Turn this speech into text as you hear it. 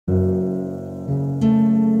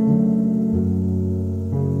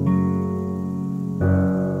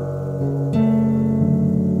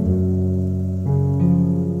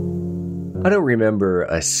I don't remember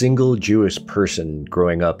a single Jewish person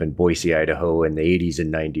growing up in Boise, Idaho in the 80s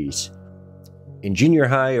and 90s. In junior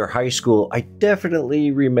high or high school, I definitely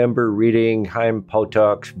remember reading Chaim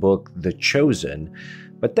Potok's book, The Chosen,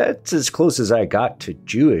 but that's as close as I got to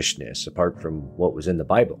Jewishness, apart from what was in the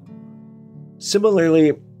Bible.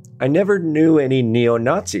 Similarly, I never knew any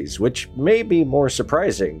neo-Nazis, which may be more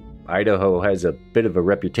surprising. Idaho has a bit of a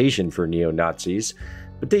reputation for neo-Nazis,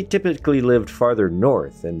 but they typically lived farther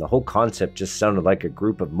north, and the whole concept just sounded like a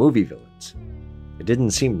group of movie villains. It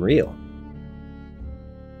didn't seem real.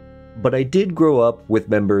 But I did grow up with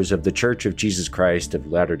members of the Church of Jesus Christ of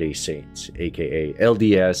Latter-day Saints, aka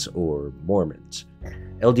LDS or Mormons.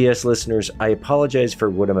 LDS listeners, I apologize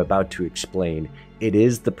for what I'm about to explain. It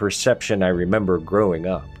is the perception I remember growing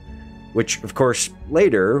up, which, of course,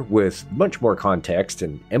 later, with much more context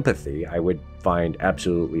and empathy, I would find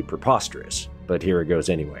absolutely preposterous. But here it goes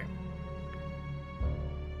anyway.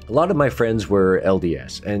 A lot of my friends were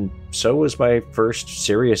LDS, and so was my first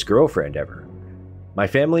serious girlfriend ever. My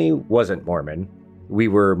family wasn't Mormon. We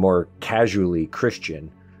were more casually Christian,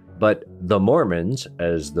 but the Mormons,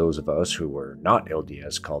 as those of us who were not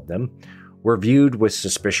LDS called them, were viewed with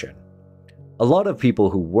suspicion. A lot of people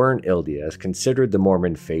who weren't LDS considered the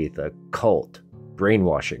Mormon faith a cult,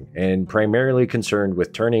 brainwashing, and primarily concerned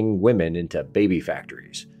with turning women into baby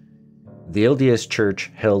factories. The LDS Church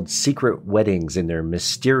held secret weddings in their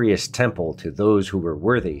mysterious temple to those who were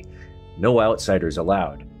worthy, no outsiders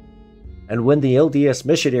allowed. And when the LDS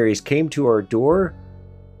missionaries came to our door,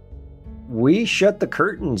 we shut the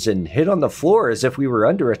curtains and hid on the floor as if we were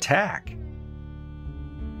under attack.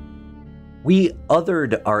 We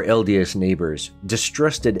othered our LDS neighbors,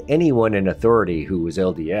 distrusted anyone in authority who was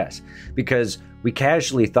LDS, because we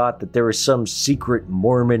casually thought that there was some secret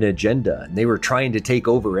Mormon agenda and they were trying to take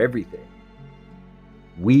over everything.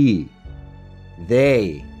 We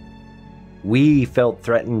felt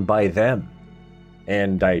threatened by them.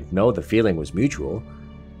 And I know the feeling was mutual.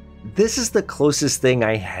 This is the closest thing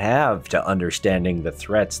I have to understanding the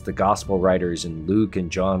threats the gospel writers in Luke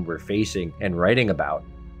and John were facing and writing about.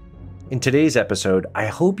 In today's episode, I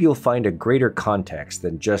hope you'll find a greater context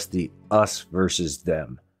than just the us versus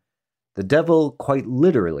them. The devil, quite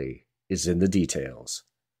literally, is in the details.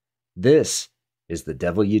 This is The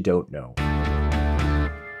Devil You Don't Know.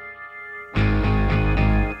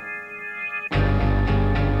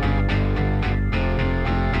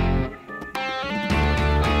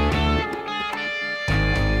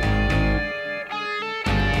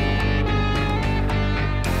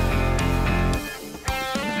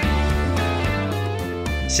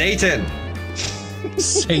 Satan.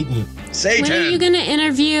 When are you going to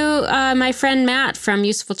interview my friend Matt from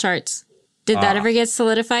Useful Charts? Did that ever get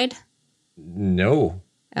solidified? No.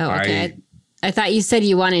 Oh, okay. I thought you said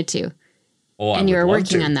you wanted to. Oh, and you were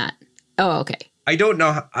working on that. Oh, okay. I don't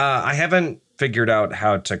know. I haven't figured out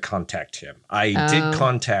how to contact him. I did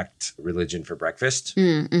contact Religion for Breakfast,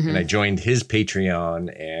 and I joined his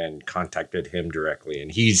Patreon and contacted him directly.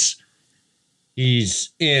 And he's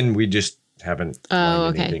in. We just haven't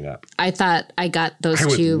lined anything up. I thought I got those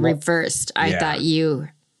two reversed. I thought you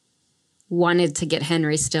wanted to get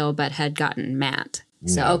Henry still, but had gotten Matt.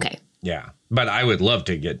 So, okay. Yeah. But I would love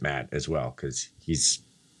to get Matt as well, because he's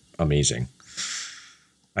amazing.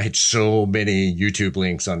 I had so many YouTube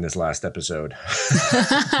links on this last episode.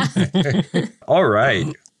 All right.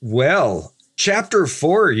 Well, chapter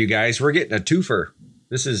 4, you guys, we're getting a twofer.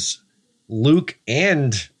 This is Luke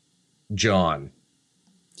and John.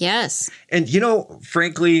 Yes. And,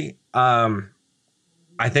 frankly, I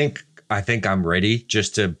think I'm ready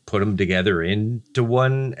just to put them together into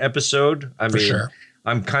one episode. I mean, sure.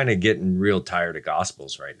 I'm kind of getting real tired of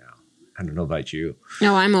Gospels right now. I don't know about you.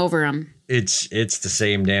 No, I'm over them. It's the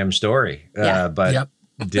same damn story, but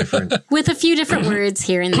different. With a few different words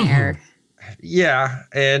here and there. Yeah.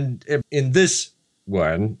 And in this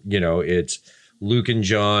one, it's Luke and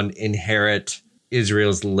John inherit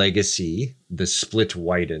Israel's legacy. The split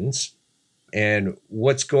widens. And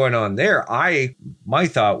what's going on there? My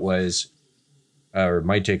thought was, or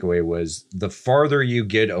my takeaway was, the farther you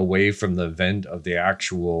get away from the event of the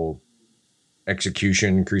actual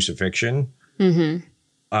execution, crucifixion, the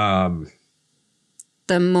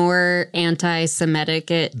more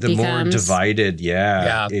anti-Semitic it becomes. The more divided,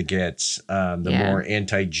 it gets. The more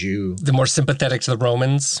anti-Jew. The more sympathetic to the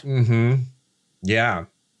Romans. Mm-hmm. Yeah.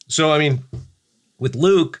 So, I mean, with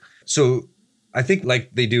Luke, so I think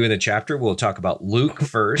like they do in the chapter, we'll talk about Luke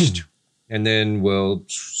first, and then we'll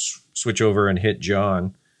switch over and hit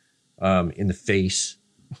John in the face.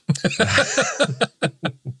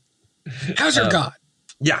 How's your God?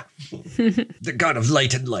 Yeah. The God of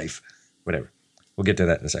light and life. Whatever. We'll get to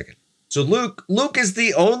that in a second. So Luke is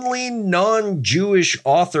the only non-Jewish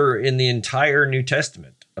author in the entire New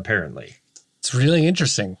Testament, apparently. It's really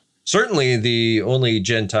interesting. Certainly the only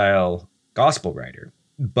Gentile gospel writer.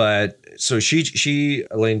 But so she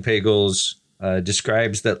Elaine Pagels,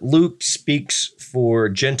 describes that Luke speaks for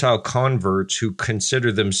Gentile converts who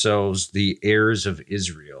consider themselves the heirs of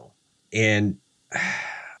Israel. And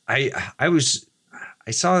I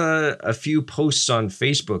saw a few posts on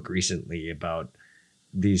Facebook recently about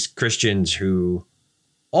these Christians who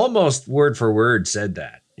almost word for word said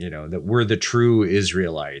that, that we're the true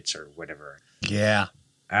Israelites or whatever. Yeah.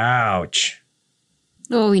 Ouch.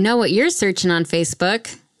 Oh, we know what you're searching on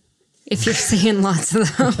Facebook. If you're seeing lots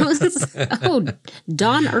of those. Oh,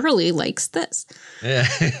 Don Early likes this. Yeah.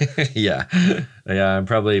 Yeah. I'm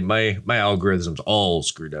probably, my algorithm's all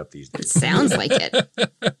screwed up these days. It sounds like it.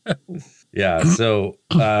 Yeah. So,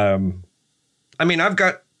 I've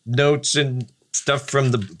got notes and stuff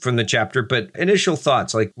from the chapter, but initial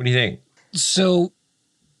thoughts, like, what do you think? So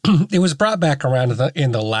it was brought back around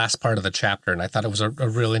in the last part of the chapter, and I thought it was a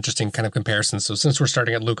real interesting kind of comparison. So since we're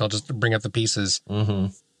starting at Luke, I'll just bring up the pieces. Mm-hmm.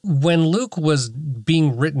 When Luke was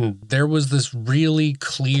being written, there was this really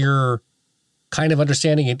clear kind of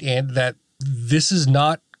understanding and that this is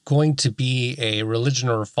not going to be a religion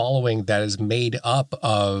or a following that is made up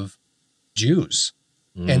of Jews.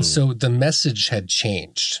 And so the message had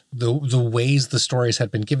changed. The ways the stories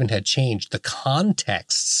had been given had changed. The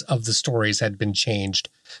contexts of the stories had been changed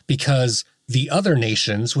because the other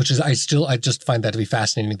nations, which is I just find that to be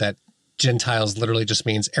fascinating, that Gentiles literally just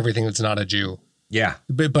means everything that's not a Jew. Yeah.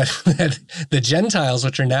 But the Gentiles,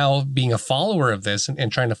 which are now being a follower of this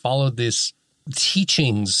and trying to follow this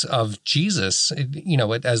teachings of Jesus,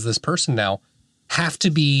 as this person now,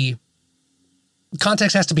 context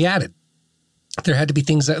has to be added. There had to be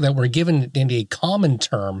things that were given in a common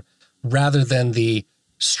term rather than the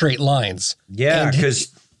straight lines. Yeah,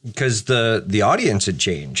 because the audience had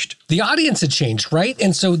changed. The audience had changed, right?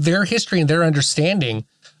 And so their history and their understanding,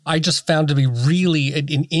 I just found to be really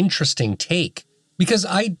an interesting take, because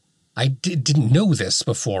I didn't know this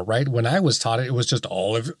before, right? When I was taught it was just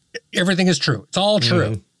everything is true. It's all true.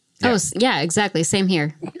 Mm-hmm. Yeah. Oh, yeah, exactly. Same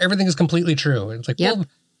here. Everything is completely true. And it's like, well,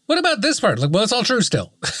 what about this part? Like, well, it's all true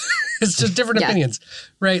still. It's just different opinions,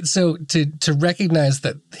 right? So to recognize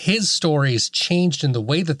that his stories changed in the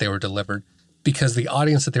way that they were delivered because the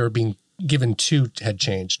audience that they were being given to had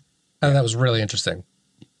changed. I thought that was really interesting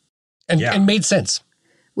and made sense.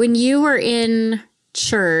 When you were in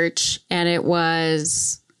church and it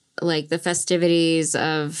was like the festivities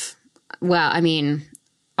of,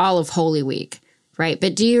 all of Holy Week, right?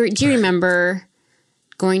 But do you remember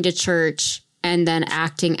going to church and then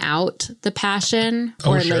acting out the Passion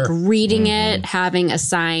or like reading it, having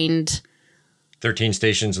assigned 13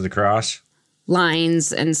 Stations of the Cross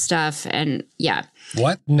lines and stuff? And yeah.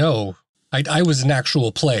 What? No, I was in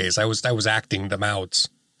actual plays. I was acting them out.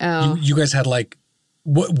 Oh, you guys had like,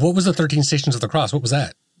 what was the 13 Stations of the Cross? What was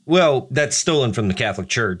that? Well, that's stolen from the Catholic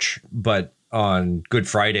Church, but on Good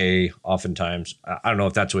Friday, oftentimes, I don't know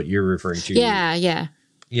if that's what you're referring to. Yeah, yeah.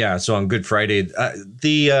 Yeah, so on Good Friday,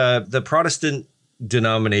 the Protestant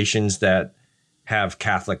denominations that have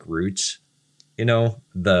Catholic roots,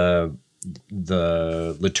 the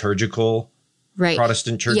liturgical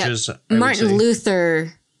Protestant churches. Yeah. Martin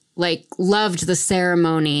Luther loved the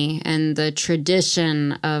ceremony and the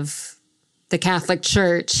tradition of the Catholic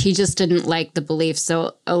Church. He just didn't like the belief.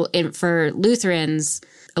 So for Lutherans,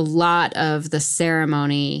 a lot of the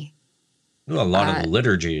ceremony, a lot of the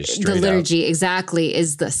liturgy is straight the liturgy up. Exactly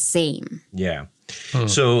is the same. Yeah.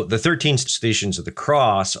 So the 13 Stations of the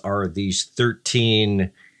Cross are these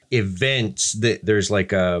 13 events that there's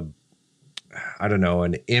like an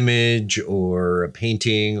image or a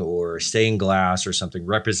painting or stained glass or something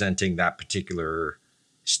representing that particular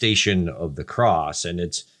station of the cross. And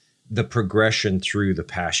it's the progression through the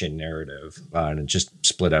Passion narrative. And it's just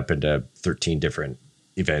split up into 13 different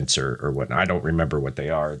events or whatnot. I don't remember what they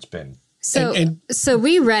are. It's been... So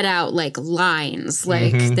we read out like lines,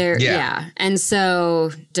 like And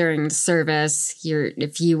so during the service,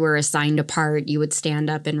 if you were assigned a part, you would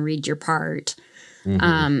stand up and read your part.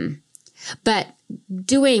 Mm-hmm. But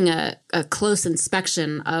doing a close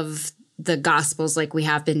inspection of the Gospels, like we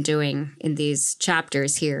have been doing in these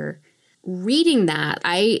chapters here, reading that,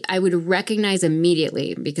 I would recognize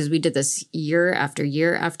immediately, because we did this year after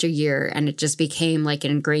year after year, and it just became like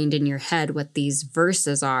ingrained in your head what these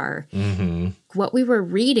verses are. Mm-hmm. What we were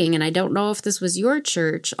reading, and I don't know if this was your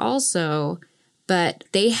church also, but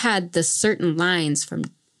they had the certain lines from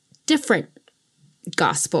different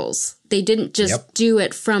gospels. They didn't just do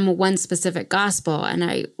it from one specific gospel. And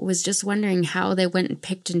I was just wondering how they went and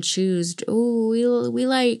picked and chose. Oh, we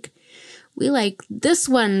like this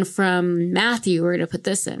one from Matthew. We're going to put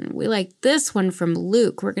this in. We like this one from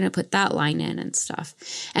Luke. We're going to put that line in and stuff.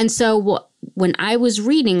 And so when I was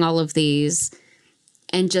reading all of these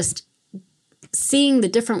and just seeing the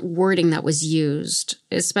different wording that was used,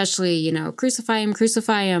 especially,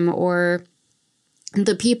 crucify him, or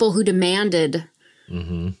the people who demanded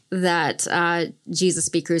that Jesus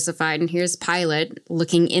be crucified. And here's Pilate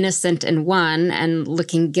looking innocent in one and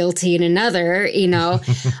looking guilty in another,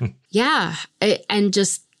 Yeah.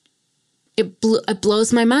 It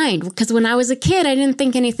blows my mind, because when I was a kid, I didn't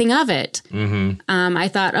think anything of it. I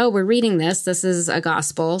thought, oh, we're reading this. This is a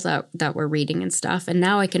gospel that we're reading and stuff. And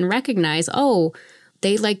now I can recognize, oh,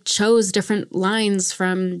 they chose different lines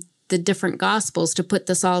from the different gospels to put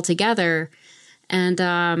this all together. And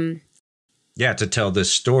to tell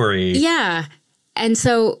this story. Yeah. And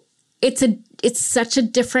so it's such a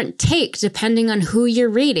different take depending on who you're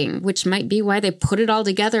reading, which might be why they put it all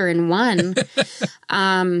together in one.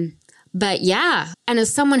 But yeah. And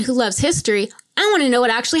as someone who loves history, I want to know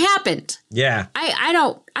what actually happened. Yeah. I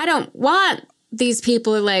don't want these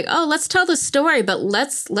people oh, let's tell the story, but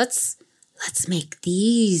let's make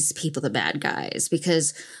these people the bad guys,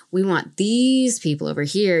 because we want these people over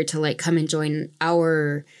here to come and join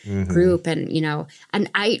our group. And, and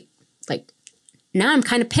I now I'm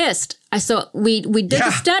kind of pissed. So we did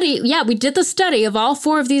the study. Yeah, we did the study of all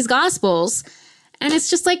 4 of these gospels. And it's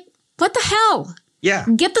just what the hell? Yeah.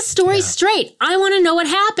 Get the story straight. I want to know what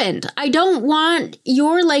happened. I don't want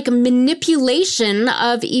your manipulation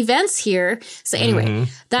of events here. So anyway,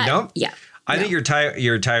 I think your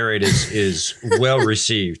tirade is well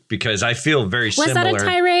received, because I feel very similar. Was that a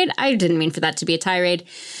tirade? I didn't mean for that to be a tirade.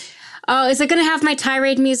 Oh, is it going to have my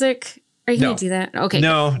tirade music? Are you going to do that? Okay.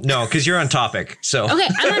 No, because you're on topic. So okay,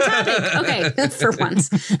 I'm on topic. Okay, for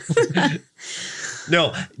once.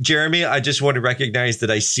 No, Jeremy, I just want to recognize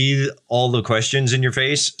that I see all the questions in your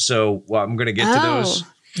face. So I'm going to get to those.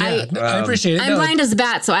 Yeah, I appreciate it. I'm blind as a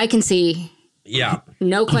bat, so I can see. Yeah.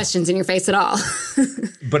 No questions in your face at all.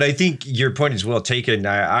 But I think your point is well taken.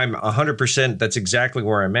 I'm 100%. That's exactly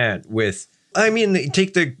where I'm at with. I mean,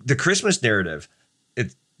 take the Christmas narrative.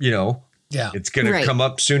 It's it's going to come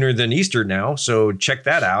up sooner than Easter now. So check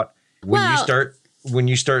that out. When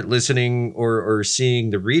you start listening or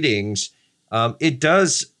seeing the readings, it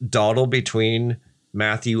does dawdle between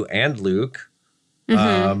Matthew and Luke.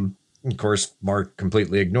 Of course, Mark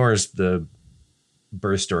completely ignores the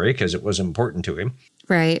birth story because it wasn't important to him.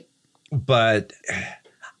 Right. But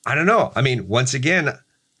I don't know. I mean, once again,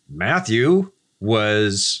 Matthew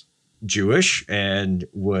was Jewish and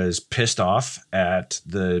was pissed off at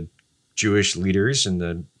the Jewish leaders and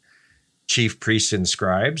the chief priests and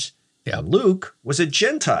scribes. Yeah. Luke was a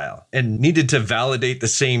Gentile and needed to validate the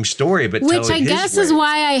same story, but which I guess is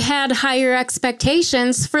why I had higher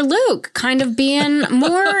expectations for Luke, kind of being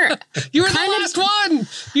more. You were the last one.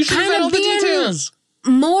 You should have had all the details.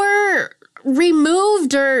 More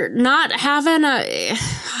removed, or not having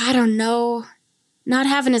not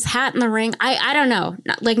having his hat in the ring. I don't know,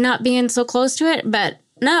 not being so close to it, but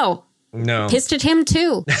no, pissed at him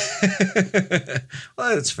too.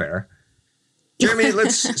 Well, that's fair. Jeremy,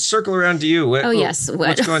 let's circle around to you. What's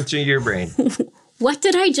going through your brain? What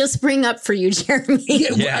did I just bring up for you,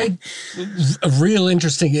 Jeremy? Real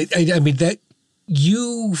interesting. I mean, that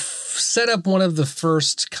you set up one of the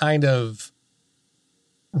first kind of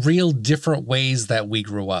real different ways that we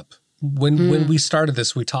grew up. When we started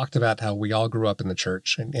this, we talked about how we all grew up in the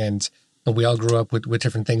church and we all grew up with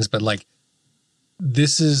different things. But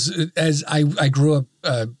this is, as I grew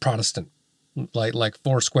up Protestant. Like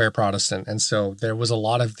Foursquare Protestant. And so there was a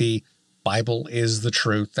lot of the Bible is the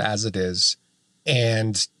truth as it is.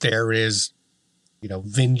 And there is,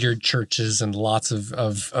 vineyard churches and lots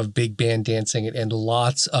of big band dancing and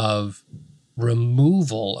lots of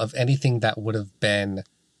removal of anything that would have been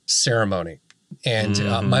ceremony. And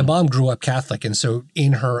my mom grew up Catholic. And so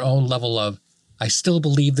in her own level of, I still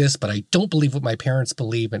believe this, but I don't believe what my parents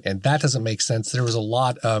believe. And that doesn't make sense. There was a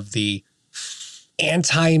lot of the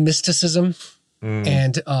anti-mysticism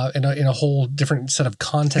and in a whole different set of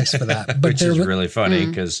context for that. But which is really funny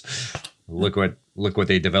because look what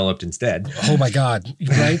they developed instead. Oh my God,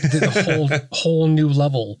 right? The whole new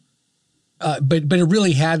level. But it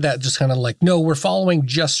really had that just kind of no, we're following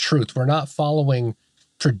just truth. We're not following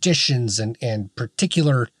traditions and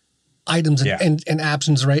particular items and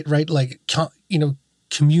absence, right?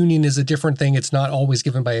 Communion is a different thing. It's not always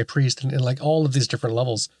given by a priest and all of these different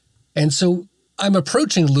levels. And so I'm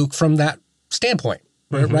approaching Luke from that standpoint,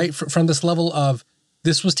 right? From this level of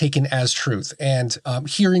this was taken as truth. And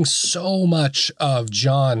hearing so much of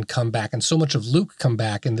John come back and so much of Luke come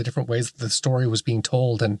back in the different ways that the story was being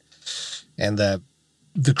told, and the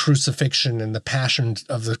crucifixion and the passion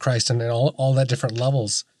of the Christ and all that different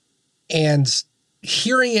levels. And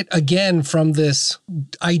hearing it again from this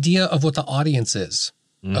idea of what the audience is,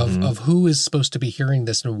 of who is supposed to be hearing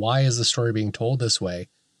this and why is the story being told this way,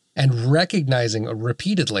 and recognizing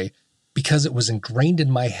repeatedly, because it was ingrained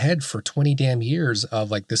in my head for 20 damn years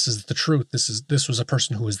of like, this is the truth. This was a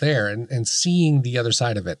person who was there, and seeing the other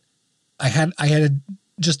side of it. I had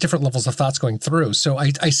just different levels of thoughts going through. So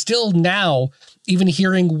I still now, even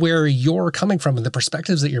hearing where you're coming from and the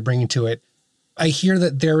perspectives that you're bringing to it, I hear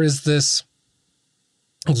that there is this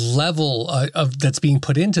level of that's being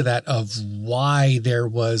put into that of why there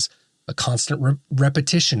was a constant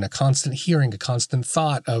repetition, a constant hearing, a constant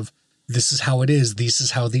thought of, this is how it is, this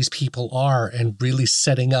is how these people are, and really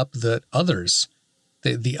setting up the others,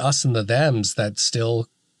 the us and the thems that still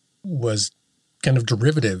was kind of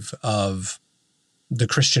derivative of the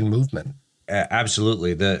Christian movement.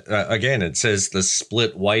 Absolutely. Again, it says the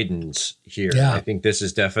split widens here. Yeah. I think this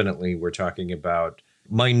is definitely, we're talking about,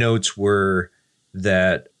 my notes were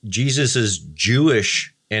that Jesus's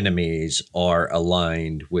Jewish enemies are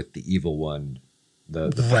aligned with the evil one, the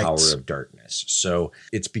Right. power of darkness. So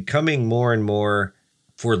it's becoming more and more,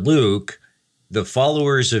 for Luke, the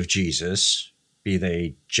followers of Jesus, be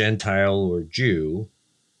they Gentile or Jew,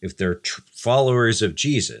 if they're followers of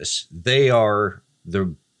Jesus, they are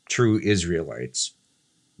the true Israelites.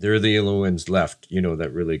 They're the only ones left,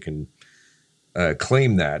 that really can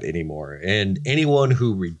claim that anymore. And anyone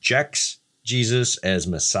who rejects Jesus as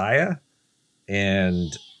Messiah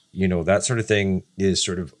and that sort of thing is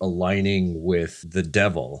sort of aligning with the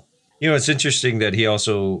devil. It's interesting that he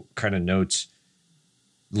also kind of notes,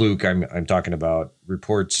 Luke, I'm talking about,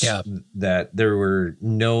 reports that there were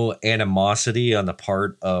no animosity on the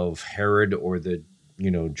part of Herod or the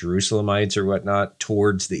Jerusalemites or whatnot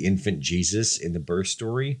towards the infant Jesus in the birth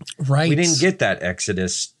story. Right. We didn't get that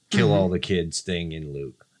Exodus kill all the kids thing in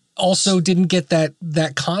Luke. Also didn't get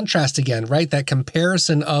that contrast again, right? That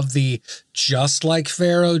comparison of the just like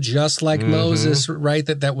Pharaoh, just like Moses, right?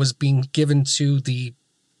 That was being given to the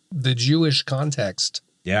Jewish context.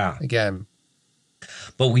 Yeah. Again.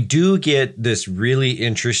 But we do get this really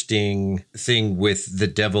interesting thing with the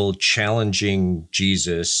devil challenging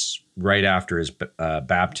Jesus right after his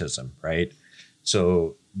baptism, right?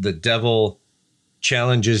 So the devil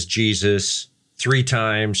challenges Jesus 3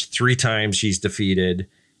 times. 3 times he's defeated.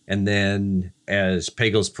 And then, as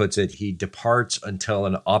Pagels puts it, he departs until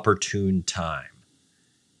an opportune time.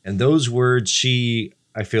 And those words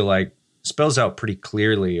I feel like, spells out pretty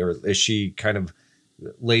clearly, or as she kind of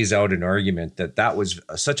lays out an argument that was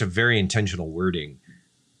such a very intentional wording,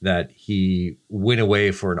 that he went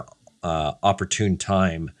away for an opportune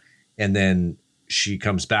time. And then she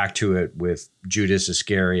comes back to it with Judas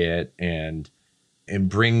Iscariot and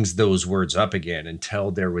brings those words up again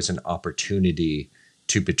until there was an opportunity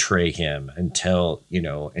to betray him, until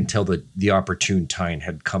the opportune time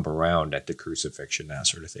had come around at the crucifixion, that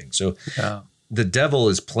sort of thing. So the devil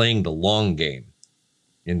is playing the long game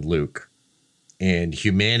in Luke, and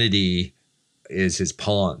humanity is his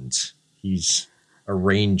pawns. He's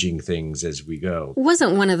arranging things as we go.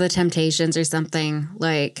 Wasn't one of the temptations or something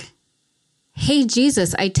like, hey,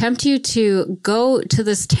 Jesus, I tempt you to go to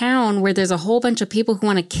this town where there's a whole bunch of people who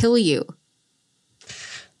want to kill you?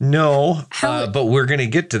 No, but we're going to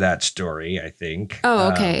get to that story, I think.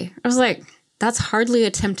 Oh, okay. I was like, that's hardly a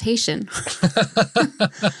temptation.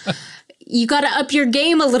 You got to up your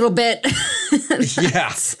game a little bit.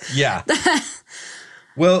 Yeah.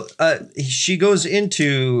 Well, she goes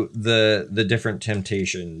into the different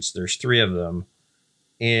temptations. There's 3 of them.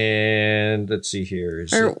 And let's see here.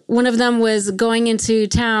 One of them was going into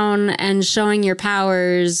town and showing your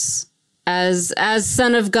powers as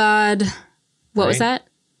Son of God. What was that?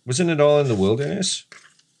 Wasn't it all in the wilderness?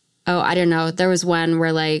 Oh, I don't know. There was one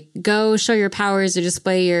where like, go show your powers or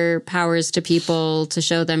display your powers to people to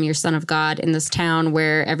show them you're Son of God in this town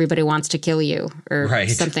where everybody wants to kill you, or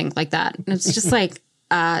something like that. And it's just like,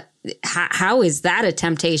 how is that a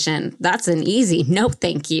temptation? That's an easy no,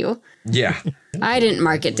 thank you. Yeah. I didn't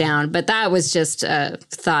mark it down, but that was just a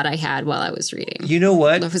thought I had while I was reading. You know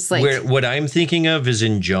what? It was like, what I'm thinking of is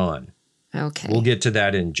in John. Okay. We'll get to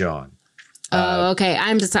that in John. Oh, okay.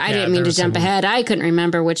 I didn't mean to jump ahead. I couldn't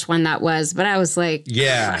remember which one that was, but I was like,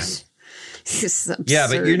 yeah, yeah,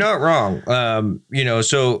 but you're not wrong.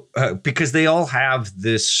 So because they all have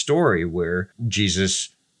this story where Jesus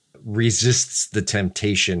resists the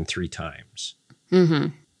temptation 3 times. Mm-hmm.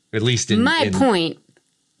 At least my point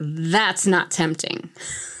that's not tempting.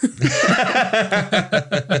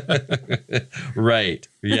 Right.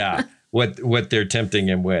 Yeah. What they're tempting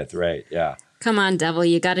him with. Right. Yeah. Come on, devil.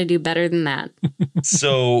 You got to do better than that.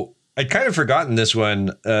 So I'd kind of forgotten this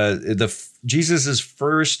one. Jesus's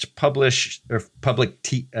first public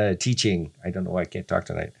teaching. I don't know why I can't talk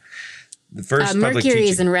tonight. The first public Mercury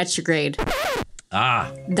is teaching. in retrograde.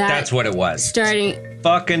 That's what it was.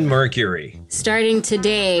 Fucking Mercury. Starting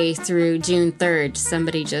today through June 3rd,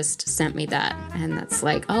 somebody just sent me that. And that's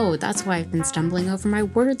like, oh, that's why I've been stumbling over my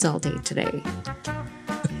words all day today.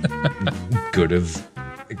 Good of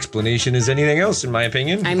explanation as anything else, in my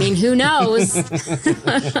opinion. I mean, who knows?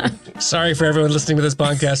 Sorry for everyone listening to this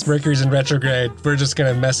podcast. Mercury's in retrograde. We're just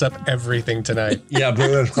going to mess up everything tonight. Yeah.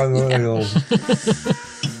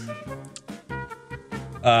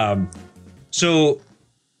 So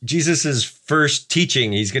Jesus's first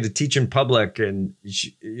teaching, he's going to teach in public, and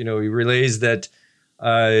he relays that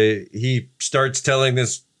he starts telling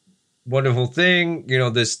this wonderful thing,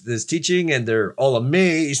 this teaching, and they're all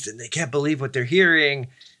amazed and they can't believe what they're hearing.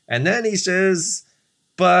 And then he says,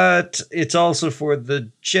 but it's also for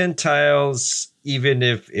the Gentiles, even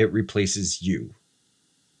if it replaces you.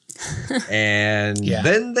 And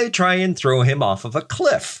then they try and throw him off of a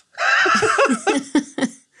cliff.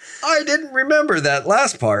 I didn't remember that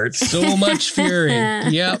last part. So much fury.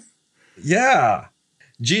 Yep. Yeah.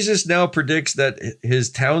 Jesus now predicts that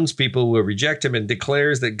his townspeople will reject him and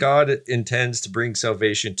declares that God intends to bring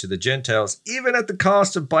salvation to the Gentiles, even at the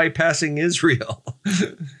cost of bypassing Israel.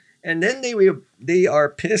 And then they are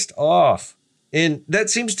pissed off. And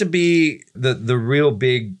that seems to be the real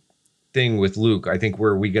big thing with Luke, I think,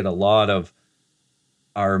 where we get a lot of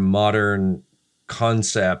our modern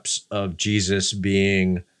concepts of Jesus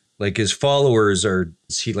being like his followers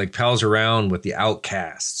he like pals around with the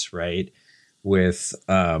outcasts, right? With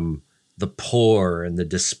the poor and the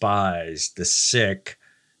despised, the sick,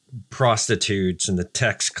 prostitutes and the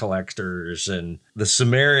tax collectors and the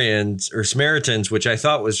Samaritans, which I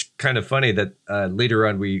thought was kind of funny that later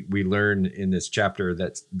on we learn in this chapter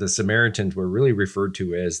that the Samaritans were really referred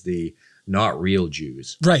to as the not real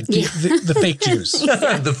Jews. Right. The fake Jews.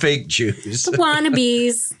 The fake Jews. The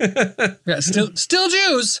wannabes. Yeah, still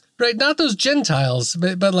Jews, right? Not those Gentiles,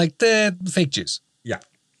 but like the fake Jews. Yeah.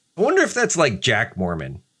 I wonder if that's like Jack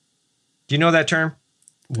Mormon. Do you know that term?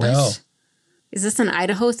 No. What? Is this an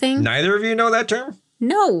Idaho thing? Neither of you know that term?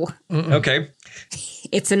 No. Mm-mm. Okay.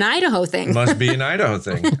 It's an Idaho thing. Must be an Idaho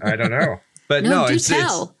thing. I don't know. But no, it's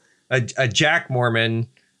a Jack Mormon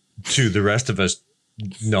to the rest of us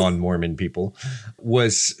non-Mormon people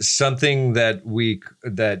was something that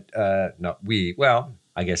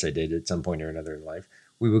I guess I did at some point or another in life.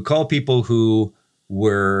 We would call people who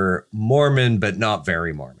were Mormon, but not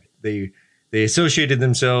very Mormon. They associated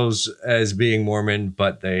themselves as being Mormon,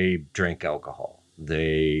 but they drank alcohol.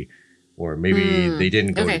 Or maybe they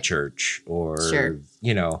didn't go to church, or, sure.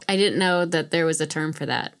 I didn't know that there was a term for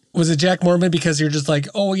that. Was it Jack Mormon because you're just like,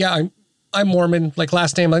 oh yeah, I'm Mormon, like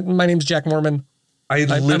last name, my name's Jack Mormon. I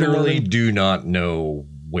literally do not know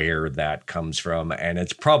where that comes from, and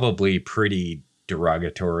it's probably pretty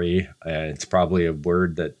derogatory. It's probably a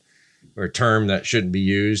word or a term that shouldn't be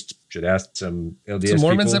used. Should ask some LDS some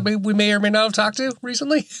Mormons people. That we may or may not have talked to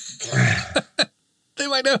recently. They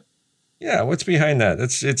might know. Yeah, what's behind that?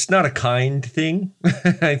 It's not a kind thing,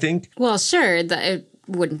 I think. Well, sure, it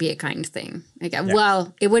wouldn't be a kind thing. Yeah.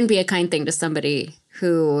 Well, it wouldn't be a kind thing to somebody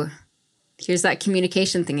who, here's that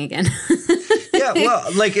communication thing again. Yeah, well,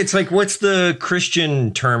 it's like, what's the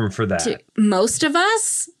Christian term for that? To most of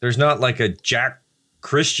us? There's not like a Jack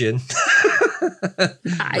Christian.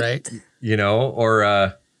 Right. Or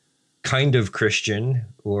a kind of Christian,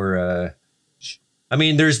 or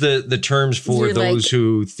there's the terms for those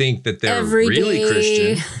who think that they're really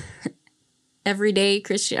Christian. Everyday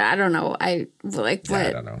Christian. I don't know. What?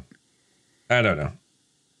 I don't know.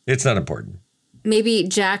 It's not important. Maybe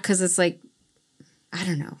Jack, because it's like, I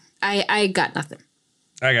don't know. I got nothing.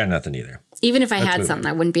 I got nothing either. Even if I had something,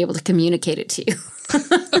 I wouldn't be able to communicate it to you.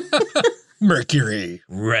 Mercury.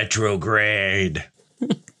 Retrograde.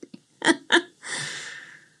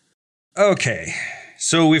 Okay.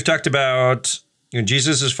 So we've talked about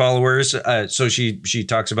Jesus's followers. So she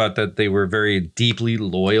talks about that they were very deeply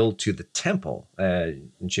loyal to the temple.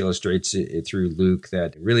 And she illustrates it through Luke,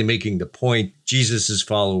 that really making the point Jesus's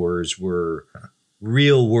followers were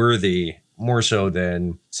real worthy, more so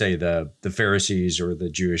than, say, the Pharisees or the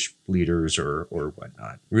Jewish leaders or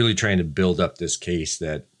whatnot. Really trying to build up this case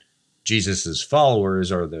that Jesus's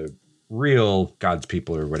followers are the real God's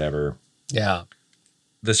people or whatever. Yeah.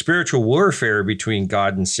 The spiritual warfare between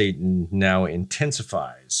God and Satan now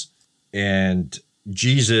intensifies. And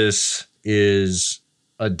Jesus is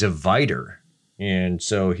a divider. And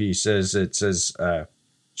so he says, just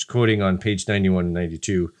quoting on page 91 and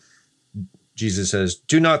 92, Jesus says,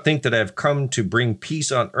 "Do not think that I have come to bring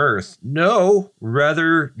peace on earth. No,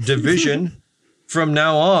 rather division. From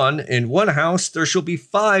now on, in one house there shall be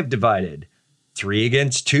 5 divided, 3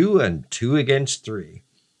 against 2 and 2 against 3.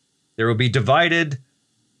 They will be divided,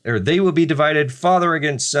 father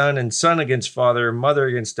against son, and son against father, mother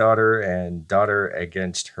against daughter, and daughter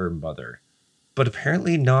against her mother. But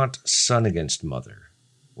apparently not son against mother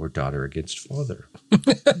or daughter against father."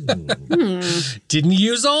 Didn't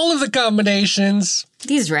use all of the combinations.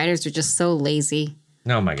 These writers are just so lazy.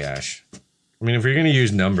 Oh my gosh. I mean, if we're going to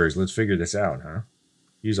use numbers, let's figure this out, huh?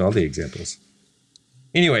 Use all the examples.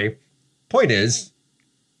 Anyway, point is,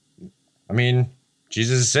 I mean,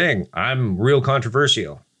 Jesus is saying, I'm real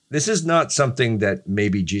controversial. This is not something that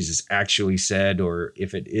maybe Jesus actually said, or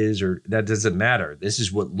if it is, or that doesn't matter. This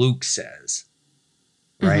is what Luke says,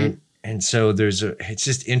 right? Mm-hmm. And so it's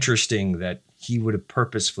just interesting that he would have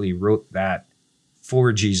purposefully wrote that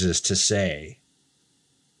for Jesus to say.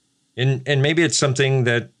 And maybe it's something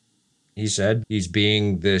that he said. He's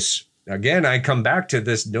being this, again, I come back to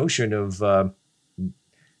this notion of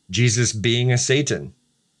Jesus being a Satan,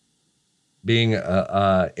 being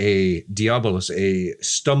a diabolos, a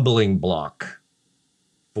stumbling block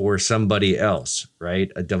for somebody else,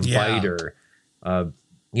 right? A divider. Yeah.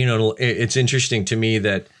 It's interesting to me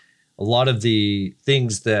that a lot of the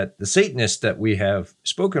things that the Satanists that we have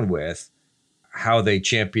spoken with, how they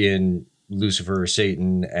champion Lucifer or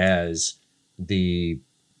Satan as the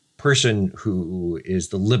person who is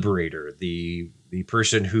the liberator, the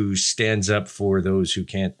person who stands up for those who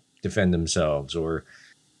can't defend themselves, or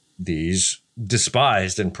these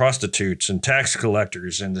despised and prostitutes and tax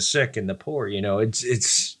collectors and the sick and the poor.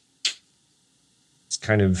 It's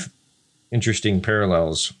kind of interesting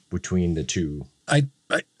parallels between the two. I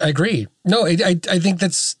agree. No, I think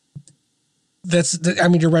that's I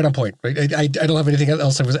mean, you're right on point, right? I don't have anything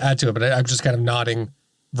else I was add to it, but I'm just kind of nodding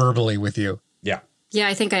verbally with you. Yeah. Yeah,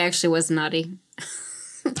 I think I actually was nodding.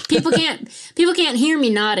 People can't hear me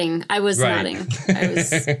nodding. I was nodding. I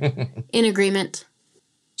was in agreement.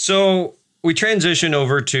 So we transition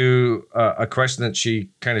over to a question that she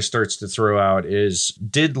kind of starts to throw out is,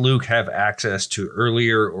 did Luke have access to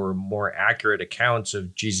earlier or more accurate accounts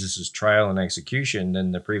of Jesus's trial and execution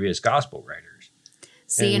than the previous gospel writers?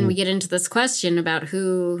 See, and we get into this question about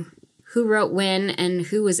who wrote when and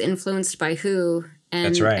who was influenced by who. And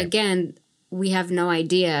that's right. Again, we have no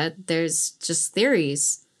idea. There's just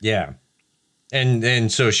theories. Yeah.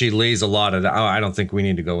 And so she lays a lot of that. Oh, I don't think we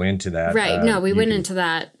need to go into that. Right. No, we went into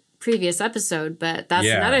that previous episode, but that's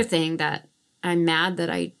another thing that I'm mad that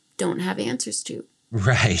I don't have answers to.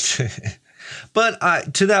 Right.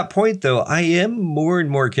 But to that point, though, I am more and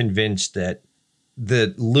more convinced that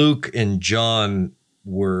Luke and John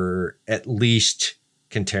were at least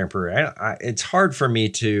contemporary. It's hard for me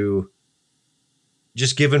to,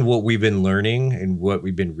 just given what we've been learning and what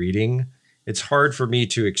we've been reading, it's hard for me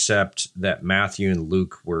to accept that Matthew and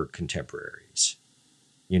Luke were contemporaries.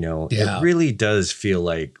 It really does feel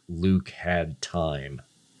like Luke had time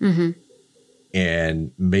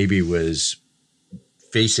and maybe was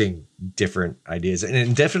facing different ideas,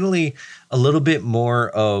 and definitely a little bit more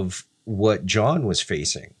of what John was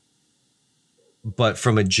facing. But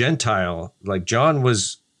from a Gentile, like John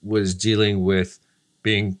was dealing with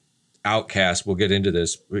being outcast. We'll get into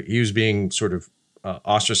this. He was being sort of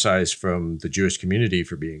ostracized from the Jewish community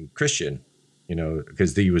for being Christian,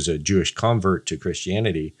 because he was a Jewish convert to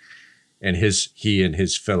Christianity, and he and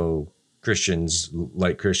his fellow Christians,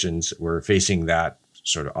 like Christians, were facing that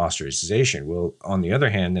sort of ostracization. Well, on the other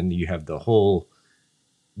hand, then you have the whole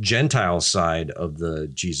Gentile side of the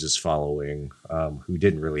Jesus following, who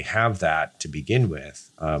didn't really have that to begin with,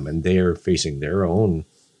 and they are facing their own.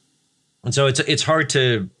 And so it's hard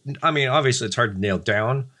to, I mean, obviously it's hard to nail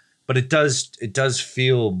down, but it does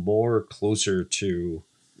feel more closer to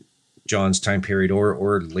John's time period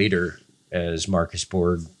or later, as Marcus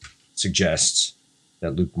Borg suggests,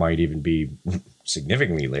 that Luke might even be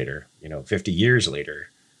significantly later, 50 years later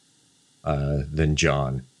than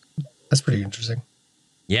John. That's pretty interesting.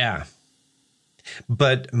 Yeah.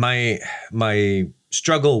 But my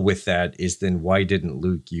struggle with that is then why didn't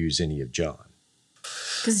Luke use any of John?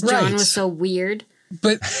 Because John was so weird.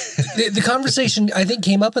 But the conversation, I think,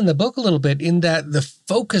 came up in the book a little bit in that the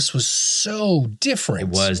focus was so different. It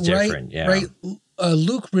was different, yeah. Right?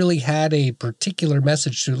 Luke really had a particular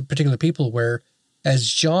message to particular people, whereas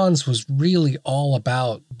John's was really all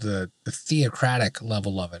about the theocratic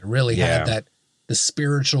level of it. It really had the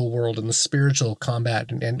spiritual world and the spiritual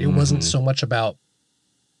combat, and it wasn't so much about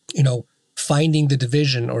finding the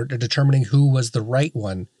division or determining who was the right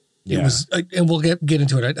one. It was, and we'll get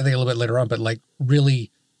into it, I think, a little bit later on, but like,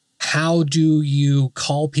 really, how do you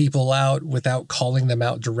call people out without calling them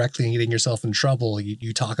out directly and getting yourself in trouble?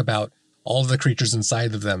 You talk about all of the creatures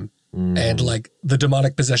inside of them. And like the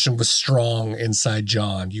demonic possession was strong inside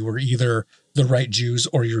John. You were either the right Jews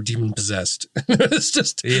or you're demon possessed. It's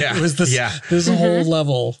just, it was this whole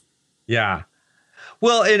level. Yeah.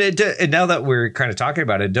 Well, and now that we're kind of talking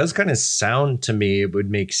about it, it does kind of sound to me, it would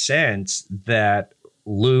make sense that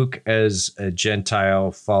Luke, as a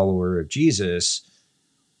Gentile follower of Jesus,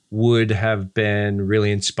 would have been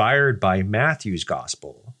really inspired by Matthew's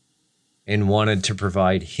gospel and wanted to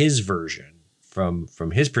provide his version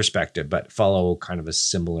from his perspective, but follow kind of a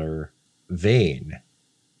similar vein.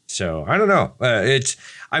 So I don't know.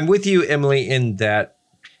 I'm with you, Emily, in that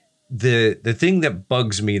the thing that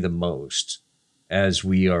bugs me the most as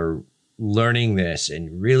we are learning this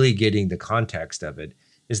and really getting the context of it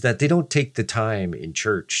is that they don't take the time in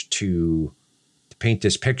church to paint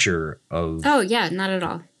this picture of. Oh yeah, not at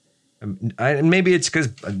all. And maybe it's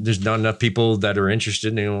because there's not enough people that are interested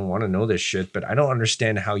and they don't want to know this shit. But I don't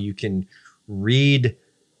understand how you can read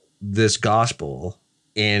this gospel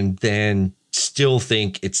and then still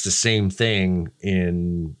think it's the same thing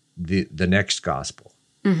in the next gospel.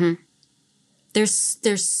 Mm-hmm.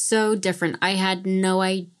 They're so different. I had no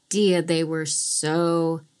idea they were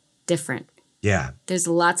so different. Yeah. There's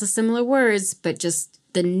lots of similar words, but just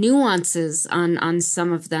the nuances on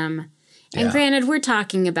some of them. And granted, we're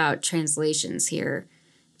talking about translations here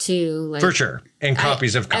too. Like, for sure. And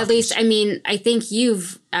copies of copies. At least, I mean, I think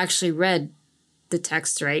you've actually read the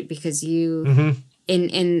text, right? Because you,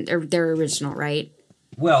 in their original, right?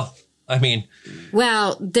 Well, I mean, we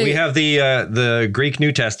have the Greek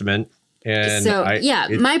New Testament. And so,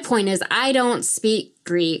 my point is I don't speak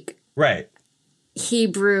Greek. Right.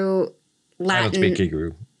 Hebrew, Latin. I don't speak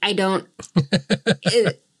Hebrew. I don't.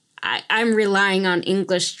 I'm relying on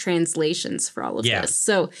English translations for all of this.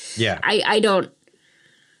 So I don't.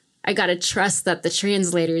 I got to trust that the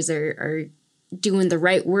translators are doing the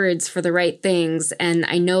right words for the right things. And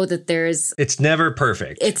I know that it's never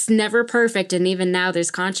perfect. It's never perfect. And even now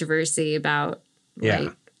there's controversy about,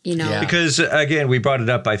 because again, we brought it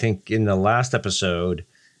up, I think, in the last episode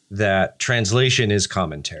that translation is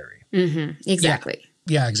commentary. Mm-hmm. Exactly.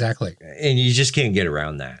 Yeah, exactly. And you just can't get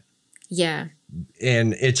around that. Yeah.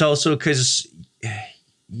 And it's also because,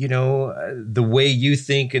 the way you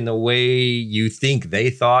think and the way you think they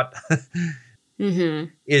thought,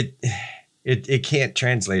 it can't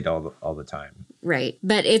translate all the time. Right.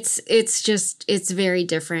 But it's very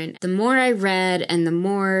different. The more I read and the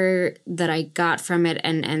more that I got from it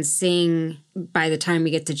and seeing by the time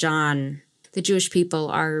we get to John, the Jewish people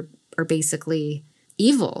are basically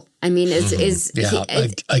evil. I mean, against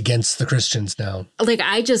the Christians now. Like,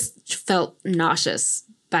 I just felt nauseous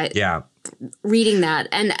by reading that.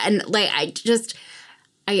 And like,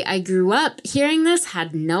 I grew up hearing this,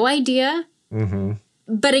 had no idea. Mm-hmm.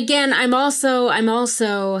 But again, I'm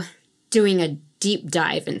also doing a deep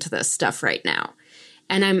dive into this stuff right now.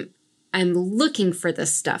 And I'm looking for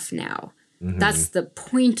this stuff now. Mm-hmm. That's the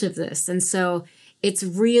point of this. And so it's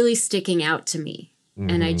really sticking out to me. Mm-hmm.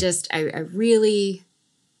 And I really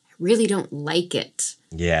don't like it.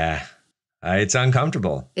 Yeah. It's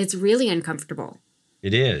uncomfortable. It's really uncomfortable.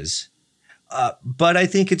 It is. But I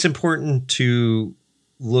think it's important to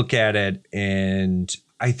look at it, and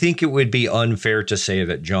I think it would be unfair to say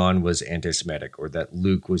that John was anti-Semitic or that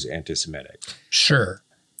Luke was anti-Semitic. Sure.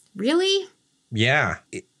 Really? Yeah.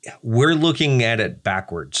 We're looking at it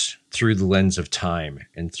backwards through the lens of time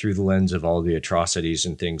and through the lens of all the atrocities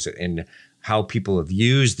and things and how people have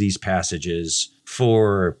used these passages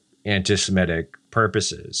for anti-Semitic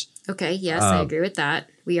purposes. Okay, yes, I agree with that.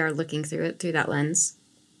 We are looking through it through that lens.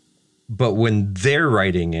 But when they're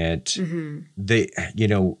writing it, they,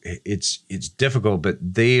 it's difficult, but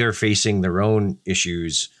they are facing their own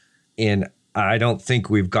issues. And I don't think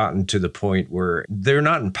we've gotten to the point where they're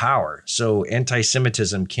not in power. So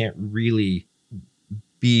anti-Semitism can't really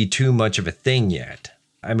be too much of a thing yet.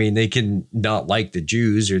 I mean, they can not like the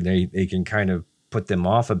Jews, or they can kind of put them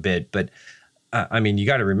off a bit. But I mean, you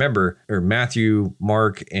got to remember, Matthew,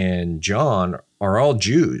 Mark, and John are all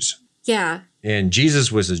Jews. Yeah. And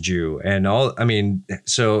Jesus was a Jew, and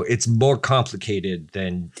so it's more complicated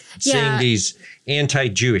than saying these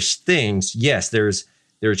anti-Jewish things. Yes, there's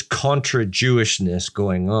contra-Jewishness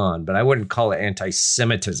going on, but I wouldn't call it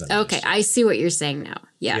anti-Semitism. Okay, I see what you're saying now.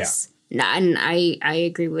 Yes, and I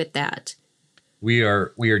agree with that. We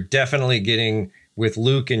are definitely getting with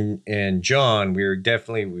Luke and John.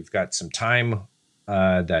 We've got some time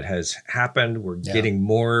that has happened. We're getting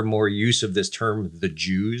more and more use of this term, the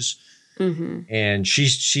Jews. And she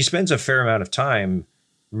spends a fair amount of time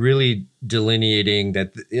really delineating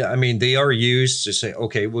that. I mean, they are used to say,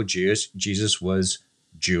 okay, well, Jesus was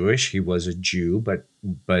Jewish. He was a Jew, but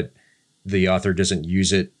the author doesn't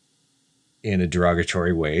use it in a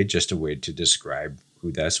derogatory way, just a way to describe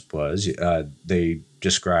who this was. They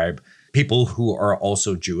describe people who are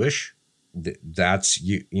also Jewish. That's,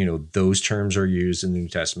 those terms are used in the New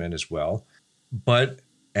Testament as well. But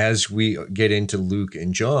as we get into Luke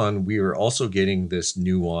and John, we are also getting this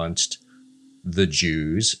nuanced, the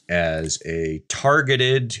Jews as a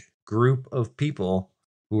targeted group of people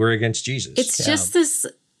who are against Jesus. It's just this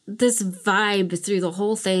vibe through the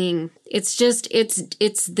whole thing. It's just,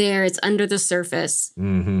 it's there, it's under the surface.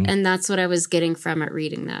 And that's what I was getting from it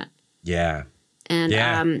reading that. Yeah. And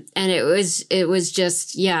it was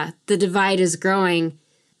just, the divide is growing.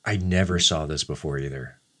 I never saw this before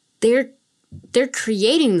either. They're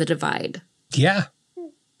creating the divide. Yeah.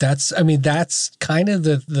 That's kind of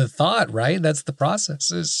the thought, right? That's the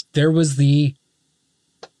process. There was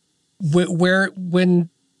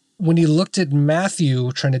when he looked at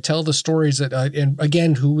Matthew trying to tell the stories that, and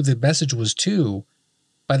again, who the message was to,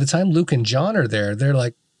 by the time Luke and John are there, they're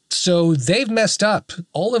like, so they've messed up.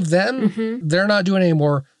 All of them, they're not doing it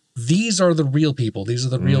anymore. These are the real people. These are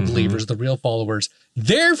the real believers, the real followers.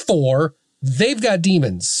 Therefore, they've got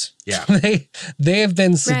demons. Yeah. They have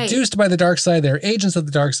been seduced by the dark side. They're agents of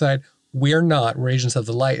the dark side. We're not. We're agents of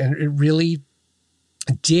the light. And it really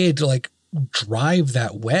did drive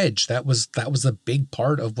that wedge. That was a big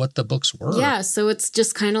part of what the books were. Yeah. So it's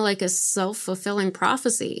just kind of like a self-fulfilling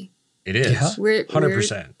prophecy. It is. Yeah.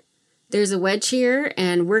 100%. There's a wedge here,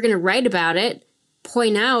 and we're going to write about it,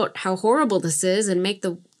 point out how horrible this is, and make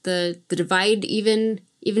the divide even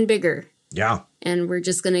bigger. Yeah. And we're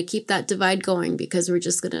just going to keep that divide going because we're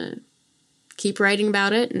just going to keep writing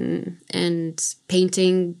about it and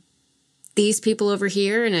painting these people over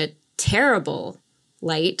here in a terrible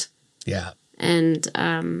light. Yeah. And,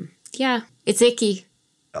 it's icky.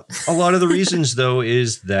 A lot of the reasons, though,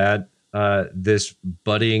 is that this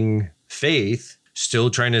budding faith, still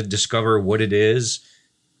trying to discover what it is.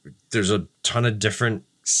 There's a ton of different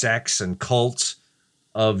sects and cults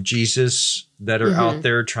of Jesus that are out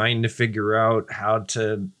there trying to figure out how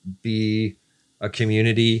to be a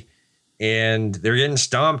community, and they're getting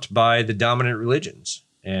stomped by the dominant religions,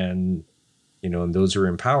 and and those are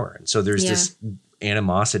in power. And so there's this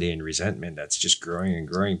animosity and resentment that's just growing and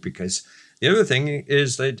growing, because the other thing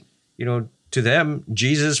is that, to them,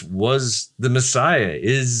 Jesus was the Messiah,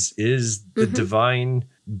 is the divine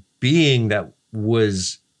being that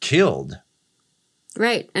was killed.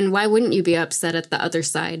 Right. And why wouldn't you be upset at the other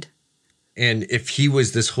side? And if he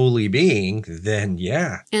was this holy being, then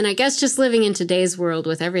And I guess just living in today's world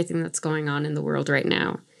with everything that's going on in the world right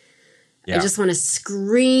now, I just want to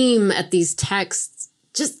scream at these texts.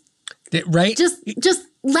 Just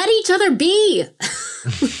let each other be.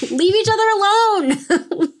 Leave each other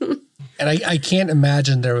alone. And I can't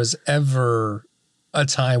imagine there was ever a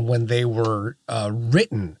time when they were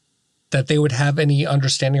written that they would have any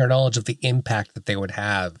understanding or knowledge of the impact that they would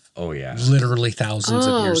have. Oh, yeah. Literally thousands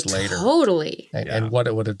of years later. Totally. And what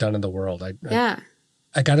it would have done in the world. I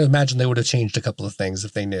got to imagine they would have changed a couple of things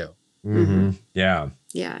if they knew. Yeah.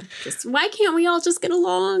 Yeah. Just, why can't we all just get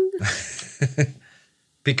along?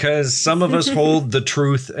 Because some of us hold the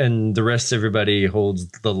truth and the rest of everybody holds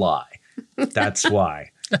the lie. That's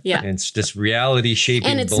why. Yeah. And it's just reality shaping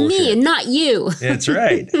bullshit. And it's bullshit. me and not you. That's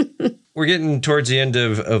right. We're getting towards the end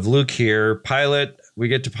of Luke here. Pilate, we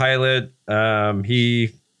get to Pilate. He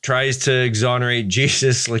tries to exonerate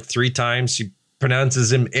Jesus like 3 times. He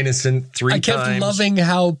pronounces him innocent 3 times. I kept loving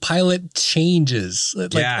how Pilate changes.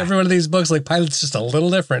 Every one of these books, Pilate's just a little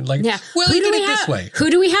different. Well, he did it this way. Who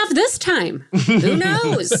do we have this time? Who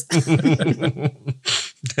knows?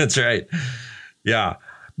 That's right. Yeah.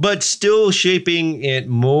 But still shaping it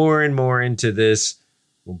more and more into this.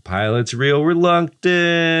 Well, Pilate's real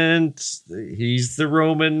reluctant. He's the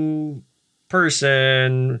Roman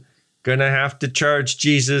person. Gonna have to charge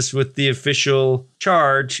Jesus with the official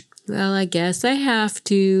charge. Well, I guess I have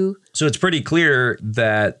to. So it's pretty clear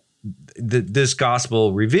that this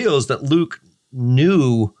gospel reveals that Luke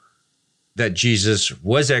knew that Jesus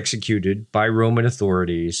was executed by Roman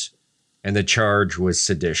authorities and the charge was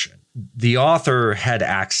sedition. The author had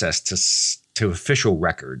access to official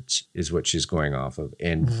records, is what she's going off of,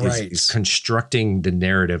 and is constructing the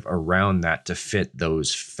narrative around that to fit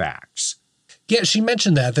those facts. Yeah, she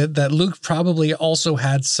mentioned that Luke probably also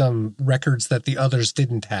had some records that the others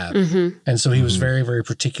didn't have. And so he was very, very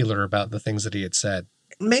particular about the things that he had said.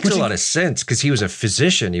 Makes a lot of sense because he was a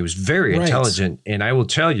physician. He was very intelligent. And I will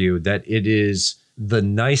tell you that it is the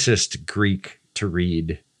nicest Greek to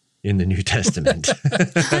read in the New Testament.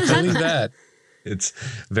 Believe that. It's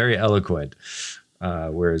very eloquent.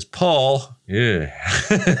 Whereas Paul,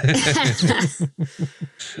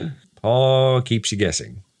 Paul keeps you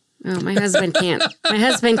guessing. Oh, my husband can't. My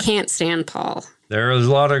husband can't stand Paul. There is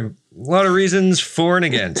a lot of reasons for and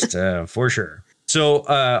against, for sure. So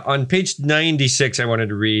on page 96, I wanted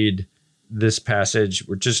to read this passage.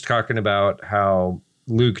 We're just talking about how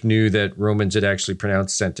Luke knew that Romans had actually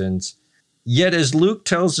pronounced sentence. Yet as Luke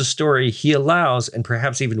tells the story, he allows and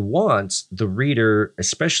perhaps even wants the reader,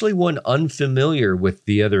 especially one unfamiliar with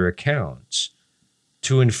the other accounts,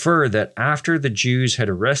 to infer that after the Jews had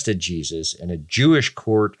arrested Jesus and a Jewish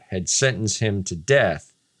court had sentenced him to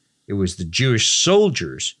death, it was the Jewish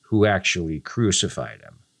soldiers who actually crucified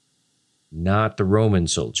him, not the Roman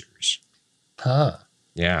soldiers. Huh.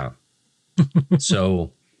 Yeah.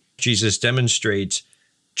 So Jesus demonstrates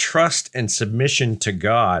trust and submission to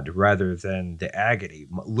God rather than the agony.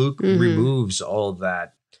 Luke removes all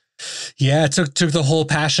that. Yeah, it took the whole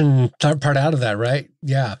passion part out of that, right?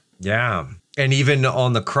 Yeah. Yeah. And even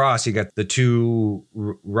on the cross, you got the two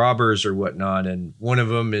robbers or whatnot, and one of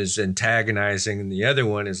them is antagonizing, and the other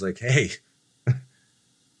one is like, hey,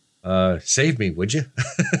 save me, would you?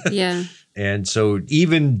 Yeah. And so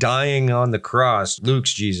even dying on the cross,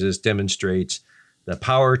 Luke's Jesus demonstrates the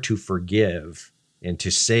power to forgive and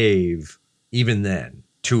to save, even then,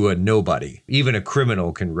 to a nobody. Even a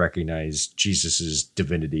criminal can recognize Jesus's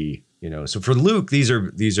divinity. So for Luke, these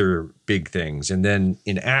are big things. And then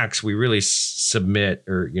in Acts, we really submit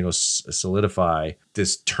or, solidify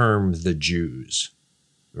this term, the Jews,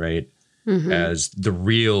 right? As the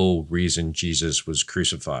real reason Jesus was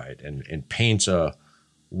crucified and paints a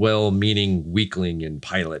well-meaning weakling in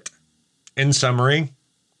Pilate. In summary,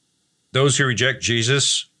 those who reject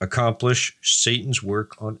Jesus accomplish Satan's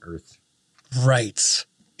work on earth. Right.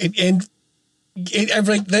 And I'm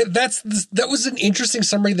like, that was an interesting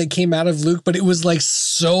summary that came out of Luke, but it was like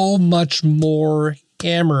so much more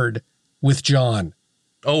hammered with John.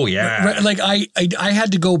 Oh, yeah. Right, like I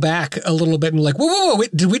had to go back a little bit and like, whoa,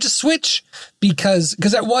 wait, did we just switch? Because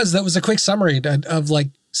that was a quick summary of like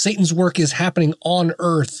Satan's work is happening on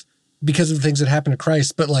earth because of the things that happened to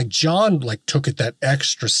Christ. But like John like took it that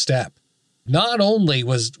extra step. Not only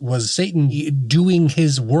was Satan doing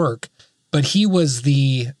his work, but he was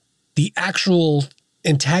the actual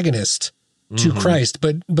antagonist to Christ,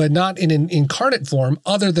 but not in an incarnate form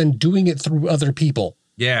other than doing it through other people.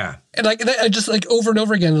 Yeah. And like I just like over and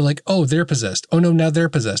over again, they're like, oh, they're possessed. Oh, no, now they're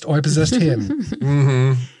possessed. Oh, I possessed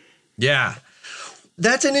him. Yeah.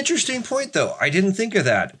 That's an interesting point, though. I didn't think of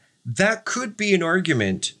that. That could be an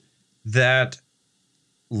argument that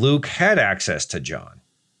Luke had access to John.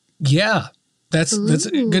 Yeah. That's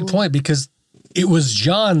a good point, because it was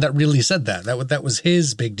John that really said that. That was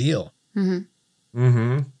his big deal.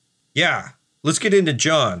 Yeah. Let's get into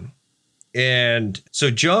John. And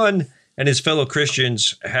so John and his fellow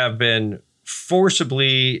Christians have been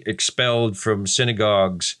forcibly expelled from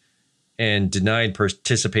synagogues and denied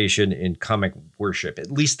participation in comic worship.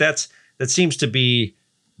 At least that seems to be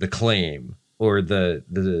the claim, or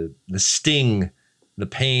the sting, the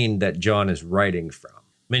pain that John is writing from.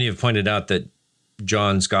 Many have pointed out that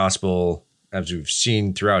John's gospel, as we've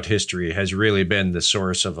seen throughout history, has really been the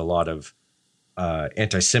source of a lot of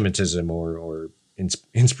anti-Semitism or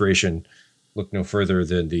inspiration. Look no further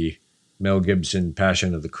than the Mel Gibson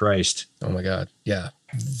Passion of the Christ. Oh my God. Yeah.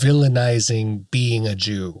 Villainizing being a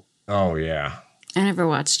Jew. Oh, yeah. I never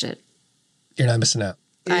watched it. You're not missing out.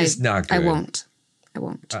 It's not good. I won't.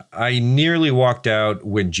 I nearly walked out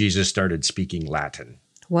when Jesus started speaking Latin.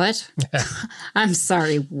 What? I'm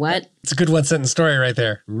sorry, what? It's a good one-sentence story right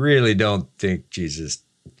there. Really don't think Jesus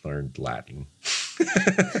learned Latin.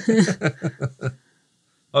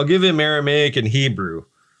 I'll give him Aramaic and Hebrew.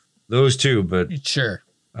 Those two, but sure.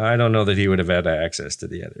 I don't know that he would have had access to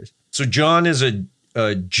the others. So John is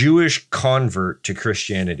a Jewish convert to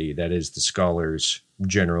Christianity. That is the scholars'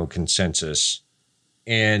 general consensus.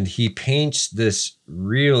 And he paints this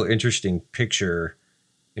real interesting picture.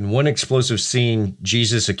 In one explosive scene,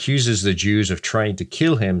 Jesus accuses the Jews of trying to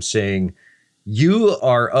kill him, saying, "You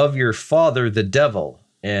are of your father, the devil."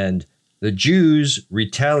 And the Jews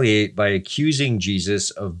retaliate by accusing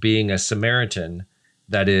Jesus of being a Samaritan,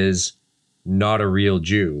 that is, not a real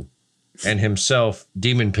Jew, and himself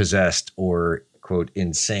demon-possessed or, quote,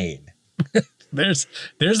 insane. There's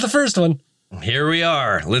the first one. Here we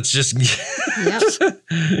are. Let's just... Yep.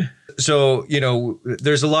 So,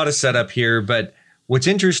 there's a lot of setup here, but what's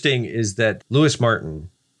interesting is that Lewis Martin,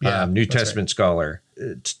 New Testament scholar,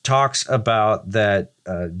 it talks about that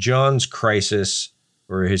John's crisis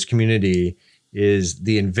or his community is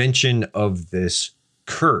the invention of this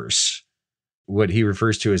curse, what he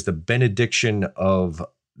refers to as the benediction of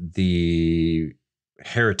the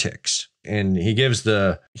heretics. And he gives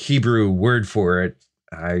the Hebrew word for it.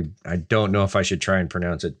 I don't know if I should try and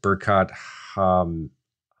pronounce it. Birkat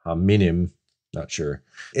Haminim. Not sure.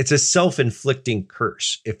 It's a self-inflicting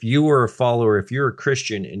curse. If you were a follower, if you're a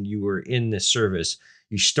Christian and you were in this service,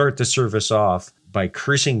 you start the service off by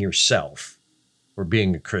cursing yourself for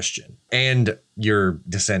being a Christian and your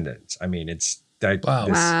descendants. I mean, it's that.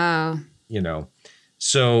 Wow. You know,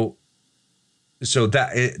 so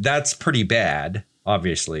that's pretty bad.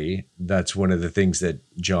 Obviously, that's one of the things that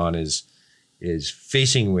John is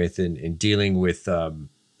facing with and dealing with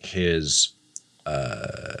his.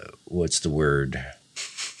 What's the word?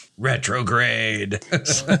 Retrograde.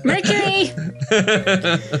 Mercury.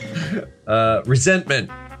 Resentment.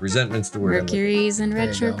 Resentment's the word. Mercury's in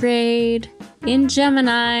retrograde in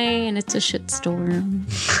Gemini, and it's a shitstorm.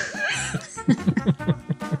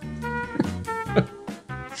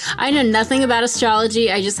 I know nothing about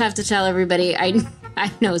astrology. I just have to tell everybody I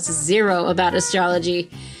know zero about astrology.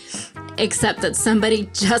 Except that somebody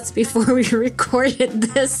just before we recorded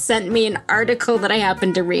this sent me an article that I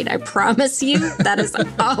happened to read. I promise you, that is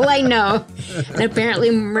all I know. And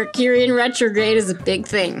apparently Mercury in retrograde is a big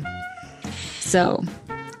thing. So,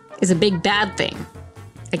 it's a big bad thing,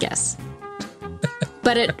 I guess.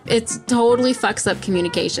 But it totally fucks up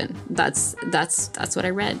communication. That's what I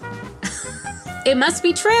read. It must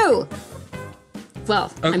be true.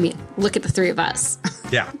 Well, I mean, look at the three of us.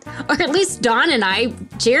 Yeah. Or at least Dawn and I.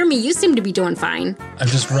 Jeremy, you seem to be doing fine. I'm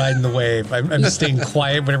just riding the wave. I'm staying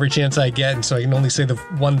quiet whatever chance I get, and so I can only say the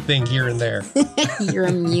one thing here and there. You're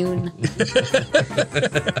immune.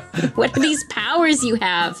 What are these powers you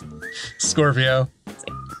have? Scorpio.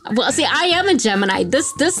 Well, see, I am a Gemini.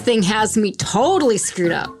 This thing has me totally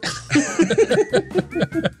screwed up.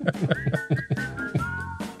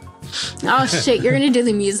 Oh, shit, you're going to do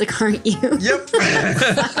the music, aren't you? Yep.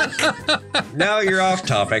 Now you're off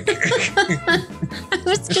topic. I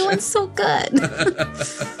was doing so good.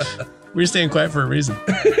 We're staying quiet for a reason.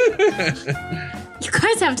 You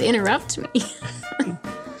guys have to interrupt me.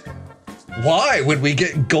 Why would we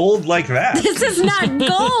get gold like that? This is not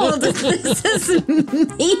gold. This is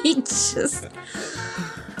me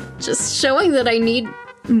just showing that I need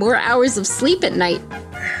more hours of sleep at night.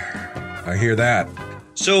 I hear that.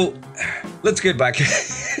 So, let's get back.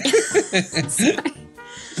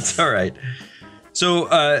 It's all right. So,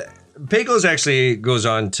 Pagels actually goes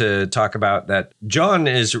on to talk about that John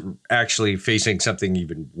is actually facing something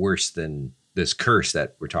even worse than this curse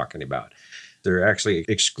that we're talking about. They're actually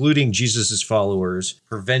excluding Jesus's followers,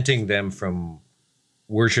 preventing them from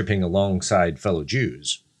worshiping alongside fellow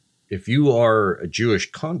Jews. If you are a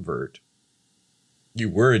Jewish convert,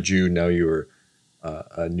 you were a Jew, now you're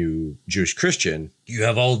a new Jewish Christian, you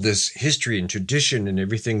have all this history and tradition and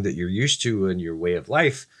everything that you're used to in your way of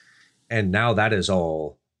life. And now that is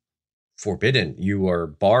all forbidden. You are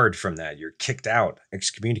barred from that. You're kicked out,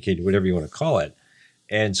 excommunicated, whatever you want to call it.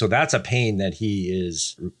 And so that's a pain that he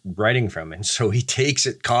is writing from. And so he takes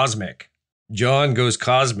it cosmic. John goes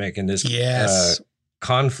cosmic in this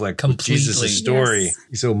conflict completely. With Jesus' story.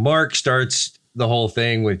 Yes. So Mark starts the whole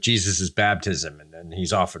thing with Jesus' baptism, and then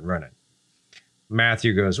he's off and running.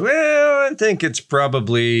 Matthew goes, well, I think it's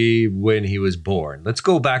probably when he was born. Let's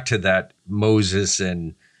go back to that Moses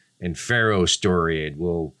and Pharaoh story, and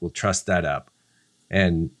we'll trust that up.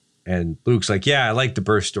 And Luke's like, yeah, I like the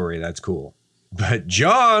birth story. That's cool. But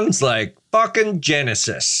John's like, fucking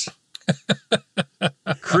Genesis.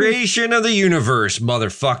 Creation of the universe,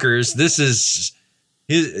 motherfuckers. This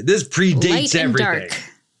predates light and everything. Dark.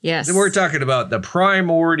 Yes. And we're talking about the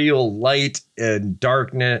primordial light and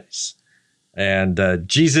darkness. And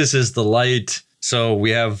Jesus is the light. So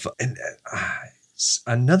we have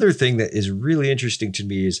another thing that is really interesting to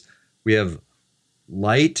me is we have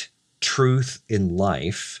light, truth in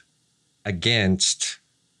life against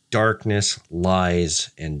darkness,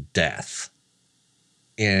 lies, and death.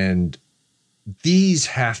 And these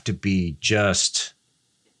have to be just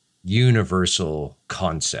universal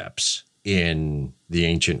concepts in the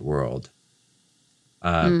ancient world.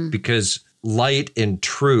 Because light and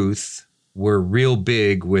truth were real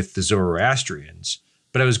big with the Zoroastrians.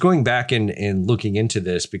 But I was going back and looking into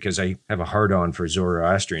this because I have a hard-on for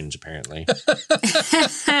Zoroastrians, apparently.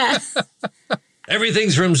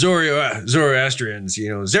 Everything's from Zoroastrians,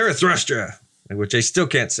 Zarathustra, which I still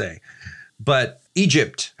can't say. But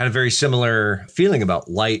Egypt had a very similar feeling about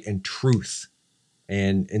light and truth.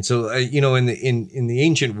 And so, in the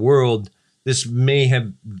ancient world, this may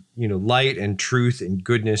have, light and truth and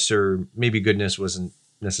goodness, or maybe goodness wasn't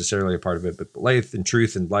necessarily a part of it, but life and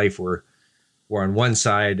truth and life were on one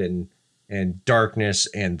side, and darkness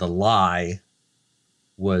and the lie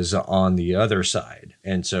was on the other side.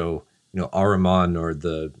 And so, Ahriman, or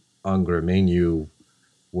the Angra Mainyu,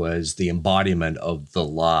 was the embodiment of the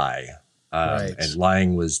lie. Right. And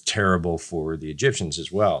lying was terrible for the Egyptians as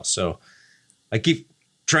well. So I keep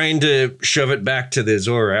trying to shove it back to the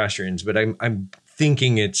Zoroastrians, but I'm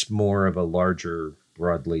thinking it's more of a larger,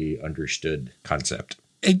 broadly understood concept.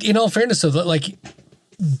 In all fairness, though, like,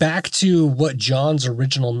 back to what John's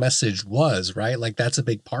original message was, right? Like, that's a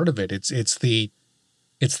big part of it. It's the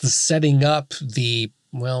setting up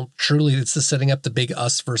truly it's the setting up the big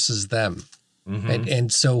us versus them. Mm-hmm.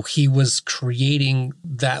 And so he was creating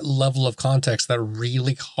that level of context, that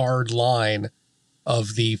really hard line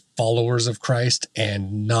of the followers of Christ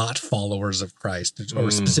and not followers of Christ,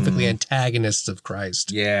 or specifically antagonists of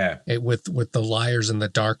Christ. Yeah. With the liars and the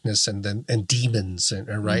darkness and demons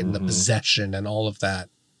and the possession and all of that.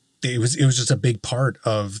 It was just a big part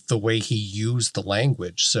of the way he used the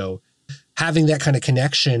language. So having that kind of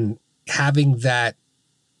connection, having that,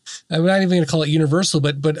 I'm not even going to call it universal,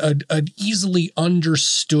 but an easily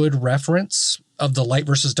understood reference of the light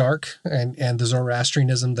versus dark and the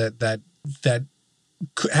Zoroastrianism that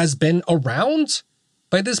has been around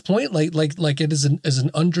by this point, like it is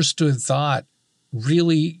an understood thought,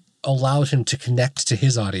 really allowed him to connect to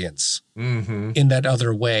his audience in that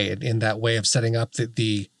other way, in that way of setting up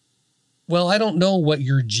I don't know what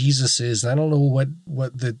your Jesus is, and I don't know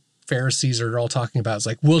what the Pharisees are all talking about. It's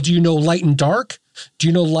like, well, do you know light and dark? Do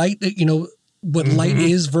you know light? What light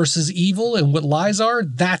is versus evil, and what lies are?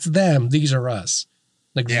 That's them. These are us.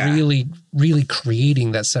 Really, really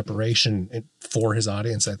creating that separation for his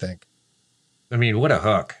audience, I think. I mean, what a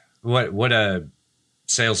hook. What a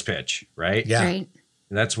sales pitch, right? Yeah. Right.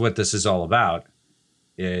 And that's what this is all about,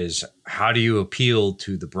 is how do you appeal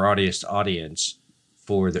to the broadest audience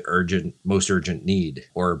for the most urgent need,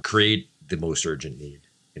 or create the most urgent need,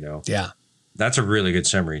 Yeah. That's a really good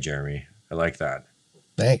summary, Jeremy. I like that.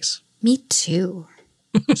 Thanks. Me too.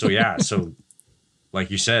 So, yeah. So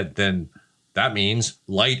like you said, then that means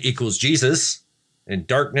light equals Jesus, and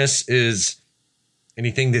darkness is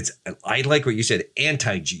anything that's, I like what you said,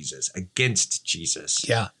 anti-Jesus, against Jesus.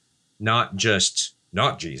 Yeah. Not just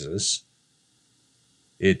not Jesus.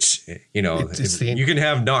 It's, you can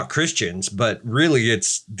have not Christians, but really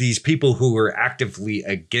it's these people who are actively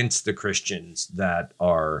against the Christians that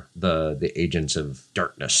are the agents of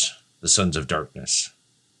darkness, the sons of darkness.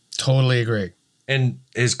 Totally agree. And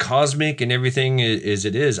as cosmic and everything as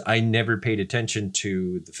it is, I never paid attention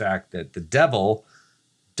to the fact that the devil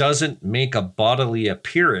doesn't make a bodily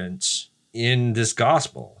appearance in this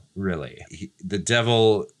gospel, really. The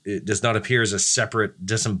devil does not appear as a separate,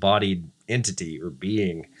 disembodied entity or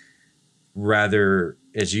being. Rather,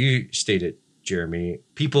 as you stated, Jeremy,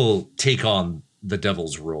 people take on the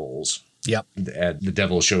devil's roles. Yep. The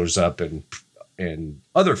devil shows up in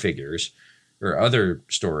other figures or other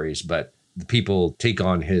stories, but the people take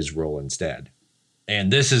on his role instead.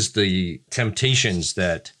 And this is the temptations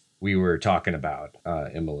that we were talking about,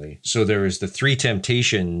 Emily. So there is the three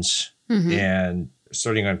temptations, and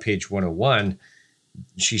starting on page 101,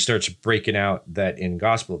 she starts breaking out that in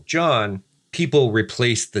Gospel of John, people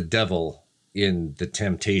replace the devil in the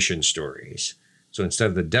temptation stories. So instead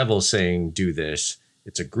of the devil saying, do this,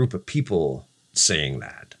 it's a group of people saying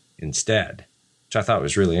that instead, which I thought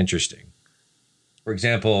was really interesting. For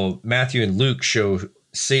example, Matthew and Luke show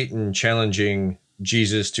Satan challenging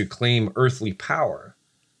Jesus to claim earthly power.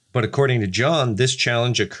 But according to John, this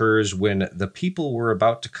challenge occurs when the people were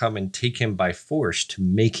about to come and take him by force to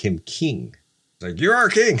make him king. It's like, you're our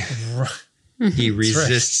king. He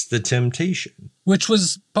resists the temptation. Which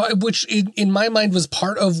in my mind was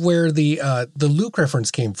part of where the Luke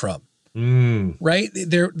reference came from. Right?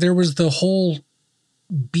 There was the whole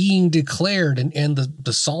being declared and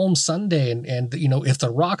the Psalm Sunday and if the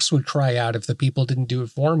rocks would cry out if the people didn't do it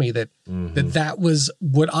for me, that was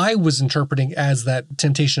what I was interpreting as that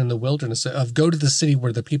temptation in the wilderness of go to the city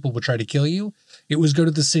where the people would try to kill you. It was go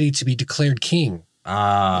to the city to be declared king.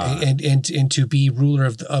 And to be ruler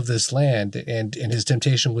of this land, and his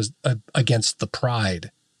temptation was against the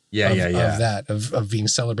pride of being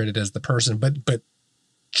celebrated as the person, but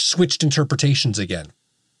switched interpretations again.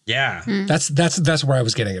 Yeah. That's where I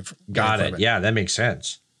was getting it from. Got it. Yeah, that makes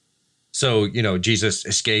sense. So, Jesus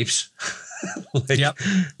escapes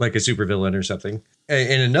like a supervillain or something.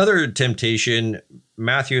 In another temptation,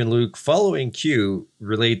 Matthew and Luke, following Q,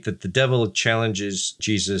 relate that the devil challenges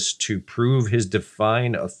Jesus to prove his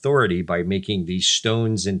divine authority by making these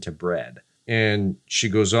stones into bread. And she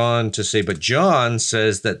goes on to say, but John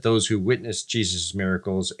says that those who witnessed Jesus'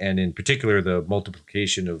 miracles, and in particular the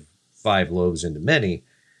multiplication of 5 loaves into many,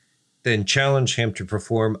 then challenge him to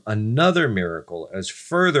perform another miracle as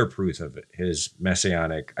further proof of his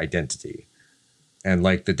messianic identity. And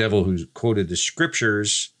like the devil who quoted the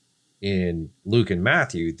scriptures in Luke and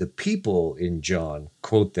Matthew, the people in John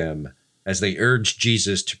quote them as they urge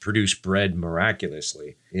Jesus to produce bread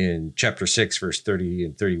miraculously. In chapter 6, verse 30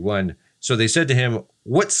 and 31, so they said to him,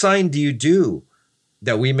 what sign do you do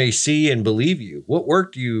that we may see and believe you? What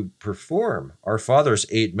work do you perform? Our fathers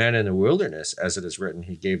ate manna in the wilderness, as it is written,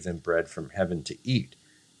 he gave them bread from heaven to eat.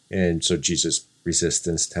 And so Jesus resists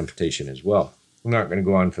this temptation as well. I'm not going to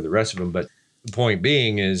go on for the rest of them, but the point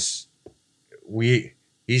being is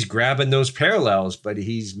he's grabbing those parallels, but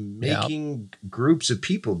he's making groups of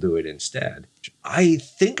people do it instead. I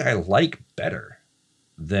think I like better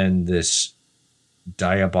than this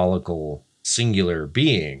diabolical singular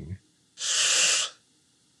being.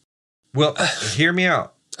 Well, hear me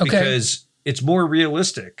out. Okay. Because it's more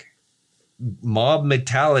realistic. Mob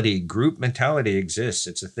mentality, group mentality exists.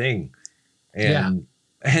 It's a thing. And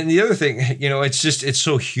the other thing, it's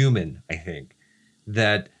so human, I think,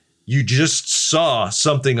 that you just saw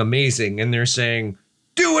something amazing and they're saying,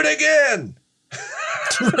 do it again.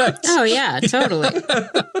 Right. Oh, yeah, totally.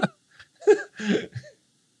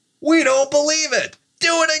 We don't believe it.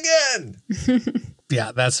 Do it again.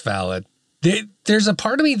 Yeah, that's valid. There's a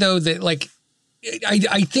part of me, though, that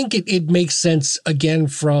I think it makes sense, again,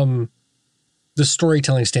 from the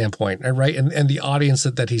storytelling standpoint, right? And the audience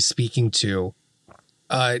that he's speaking to.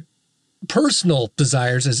 Personal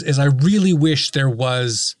desires is I really wish there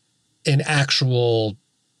was an actual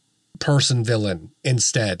person villain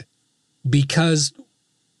instead, because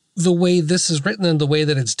the way this is written and the way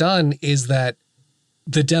that it's done is that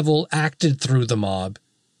the devil acted through the mob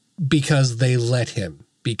because they let him,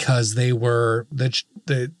 because they were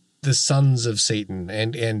the sons of Satan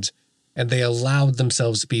and they allowed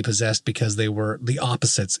themselves to be possessed because they were the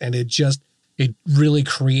opposites. And it really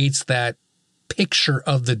creates that picture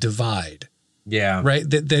of the divide. Yeah. Right.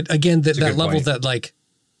 That again, that level point. That like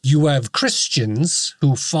you have Christians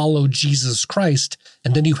who follow Jesus Christ,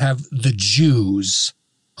 and then you have the Jews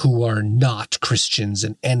who are not Christians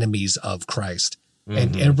and enemies of Christ.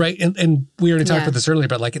 Mm-hmm. And we already talked about this earlier,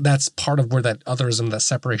 but like that's part of where that otherism, that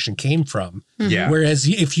separation came from. Yeah. Whereas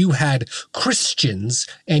if you had Christians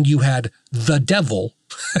and you had the devil,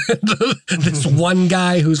 this one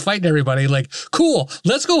guy who's fighting everybody, like, cool,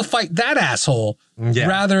 let's go fight that asshole,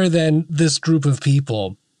 rather than this group of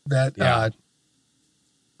people that, right.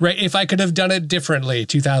 If I could have done it differently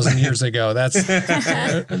 2,000 years ago, that's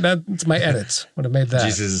my edits would have made that.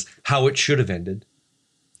 Jesus, how it should have ended.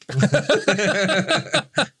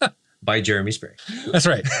 By Jeremy Spray. That's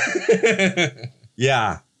right.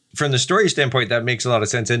 Yeah. From the story standpoint, that makes a lot of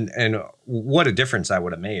sense. And what a difference that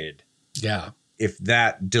would have made. Yeah. If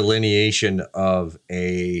that delineation of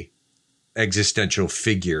a existential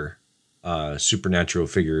figure, supernatural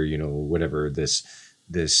figure, whatever,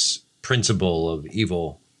 this principle of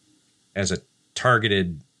evil as a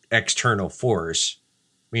targeted external force.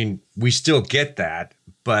 I mean, we still get that,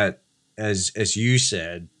 but as you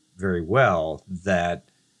said very well, that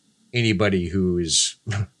anybody who is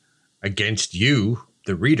against you,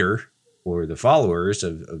 the reader or the followers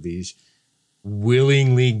of these,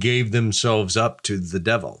 willingly gave themselves up to the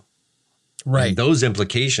devil. Right. And those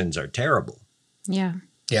implications are terrible. Yeah.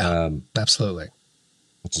 Yeah, absolutely.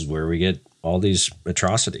 This is where we get all these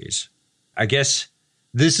atrocities. I guess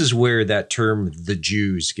this is where that term, the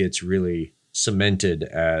Jews, gets really cemented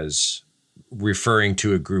as referring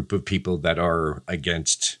to a group of people that are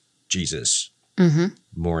against Jesus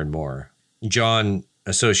more and more. John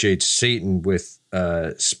associates Satan with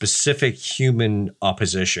specific human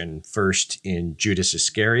opposition, first in Judas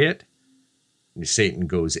Iscariot.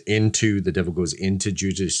 The devil goes into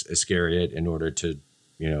Judas Iscariot in order to,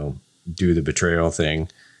 do the betrayal thing.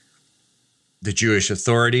 The Jewish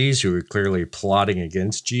authorities, who are clearly plotting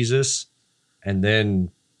against Jesus, and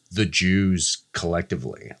then the Jews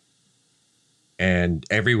collectively. And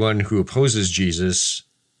everyone who opposes Jesus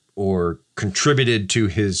or contributed to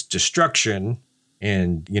his destruction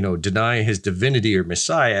and, deny his divinity or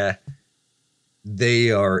Messiah,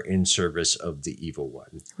 they are in service of the evil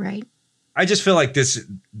one. Right. I just feel like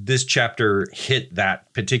this chapter hit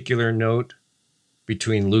that particular note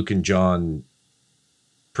between Luke and John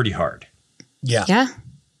pretty hard. Yeah. Yeah.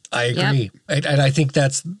 I agree. Yep. And I think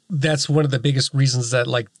that's one of the biggest reasons that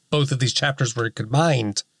like both of these chapters were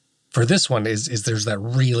combined for this one is there's that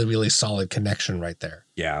really, really solid connection right there.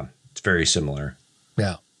 Yeah, it's very similar.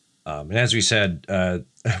 Yeah. And as we said,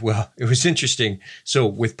 well, it was interesting. So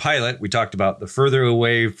with Pilate, we talked about the further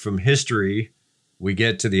away from history we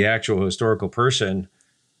get to the actual historical person,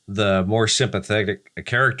 the more sympathetic a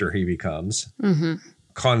character he becomes. Mm-hmm.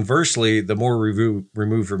 Conversely, the more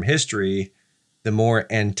removed from history, the more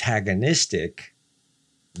antagonistic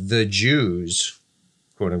the Jews,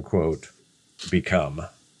 quote unquote, become.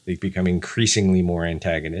 They become increasingly more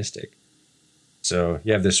antagonistic. So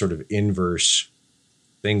you have this sort of inverse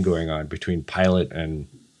thing going on between Pilate and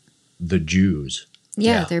the Jews.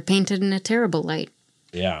 Yeah, they're painted in a terrible light.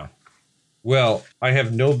 Yeah. Well, I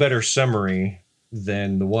have no better summary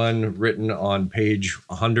than the one written on page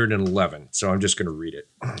 111. So I'm just going to read it.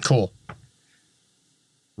 Cool.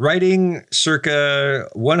 Writing circa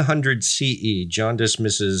 100 CE, John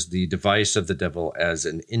dismisses the device of the devil as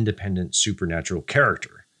an independent supernatural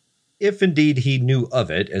character, if indeed he knew of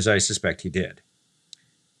it, as I suspect he did.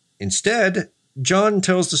 Instead, John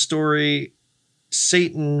tells the story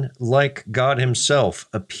Satan, like God himself,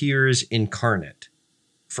 appears incarnate,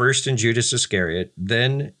 first in Judas Iscariot,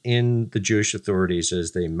 then in the Jewish authorities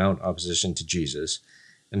as they mount opposition to Jesus,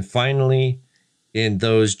 and finally in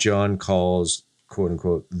those John calls, quote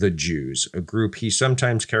unquote, the Jews, a group he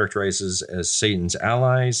sometimes characterizes as Satan's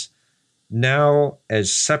allies, now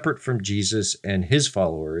as separate from Jesus and his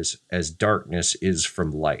followers as darkness is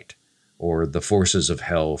from light, or the forces of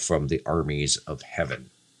hell from the armies of heaven.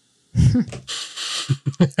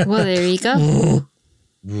 Well, there you go.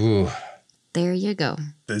 Ooh. There you go.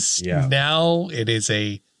 Now it is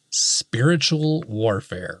a spiritual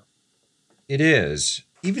warfare. It is.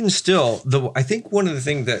 Even still, though, I think one of the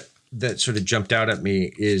things that sort of jumped out at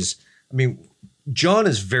me is, I mean, John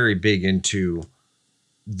is very big into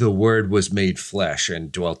the Word was made flesh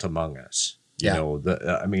and dwelt among us. You know,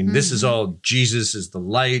 this is all, Jesus is the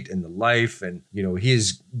light and the life, and, he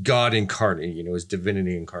is God incarnate, his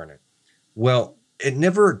divinity incarnate. Well, it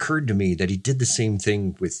never occurred to me that he did the same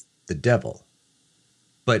thing with the devil.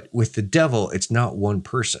 But with the devil, it's not one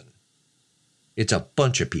person. It's a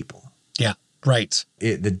bunch of people. Yeah, right.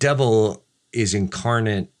 The devil is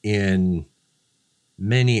incarnate in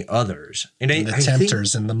many others. And the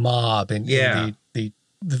tempters and the mob and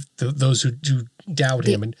those who do doubt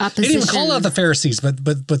him. And they didn't even call out the Pharisees, but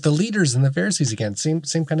the leaders and the Pharisees again, same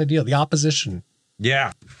kind of deal, the opposition.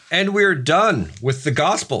 Yeah. And we're done with the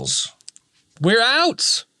Gospels. We're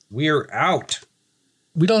out. We're out.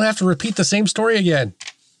 We don't have to repeat the same story again.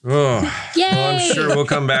 Oh, yay! Well, I'm sure we'll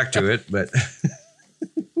come back to it, but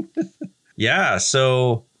yeah,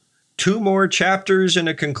 so 2 more chapters and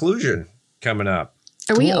a conclusion coming up.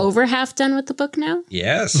 Are we over half done with the book now?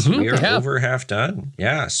 Yes, we are over half done.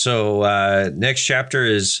 Yeah, so next chapter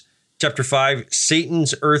is chapter 5,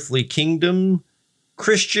 Satan's Earthly Kingdom,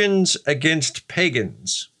 Christians Against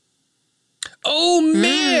Pagans. Oh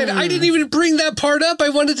man, I didn't even bring that part up. I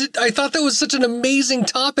thought that was such an amazing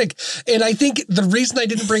topic. And I think the reason I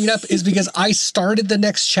didn't bring it up is because I started the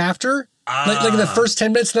next chapter, like in the first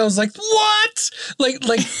 10 minutes, and I was like, what?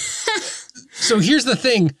 Like, so here's the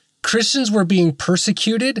thing. Christians were being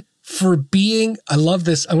persecuted for being, I love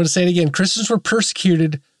this. I'm going to say it again. Christians were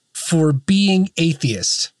persecuted for being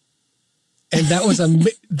atheist. And that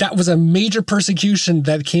was a major persecution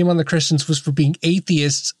that came on the Christians, was for being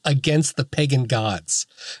atheists against the pagan gods.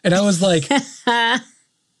 And I was like, I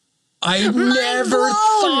never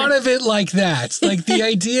thought of it like that. Like the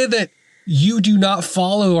idea that you do not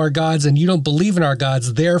follow our gods and you don't believe in our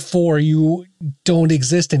gods, therefore you don't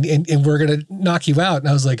exist and we're going to knock you out. And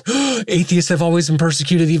I was like, oh, atheists have always been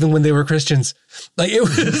persecuted even when they were Christians. Like it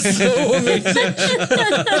was so amazing.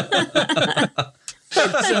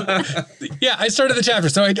 I started the chapter,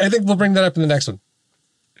 so I think we'll bring that up in the next one.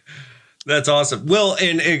 That's awesome. Well,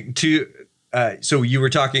 and so you were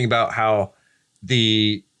talking about how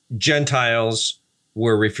the Gentiles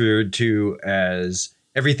were referred to as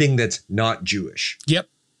everything that's not Jewish. Yep.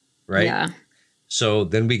 Right? Yeah. So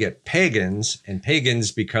then we get pagans, and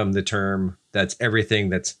pagans become the term that's everything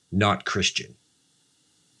that's not Christian.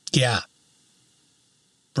 Yeah.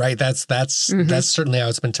 Right. That's certainly how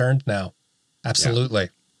it's been turned now. Absolutely.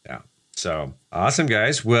 Yeah. So awesome,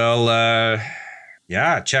 guys. Well,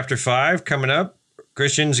 chapter 5 coming up.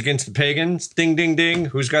 Christians against the pagans. Ding, ding, ding.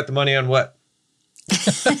 Who's got the money on what?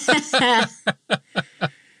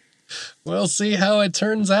 We'll see how it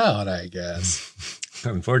turns out, I guess.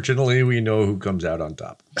 Unfortunately, we know who comes out on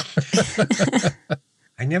top.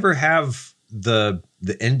 I never have the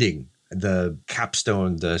ending, the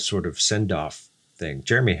capstone, the sort of send-off thing.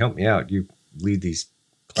 Jeremy, help me out. You lead these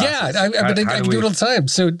classes. Yeah, I can do it all the time.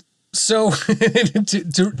 So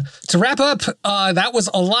to wrap up, that was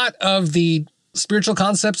a lot of the spiritual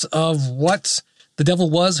concepts of what the devil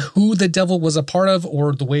was, who the devil was a part of,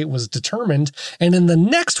 or the way it was determined. And in the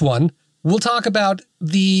next one, we'll talk about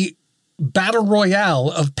the battle royale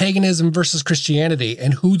of paganism versus Christianity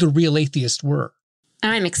and who the real atheists were.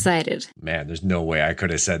 I'm excited. Man, there's no way I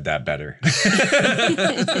could have said that better.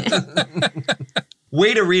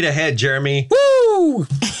 Way to read ahead, Jeremy. Woo!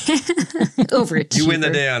 Overachiever. You win the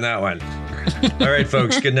day on that one. All right,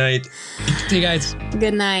 folks. Good night. See you guys.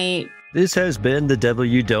 Good night. This has been The Devil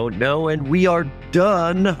You Don't Know, and we are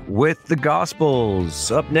done with the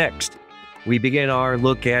Gospels. Up next, we begin our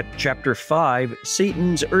look at Chapter 5,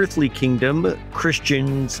 Satan's Earthly Kingdom,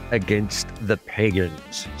 Christians Against the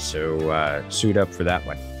Pagans. So suit up for that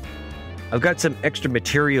one. I've got some extra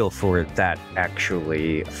material for that,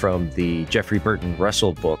 actually, from the Jeffrey Burton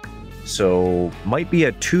Russell book. So might be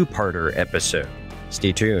a two-parter episode.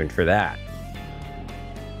 Stay tuned for that.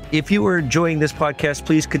 If you are enjoying this podcast,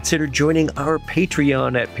 please consider joining our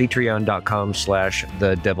Patreon at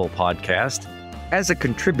patreon.com/thedevilpodcast. As a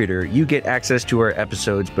contributor, you get access to our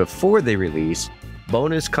episodes before they release,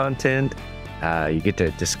 bonus content, you get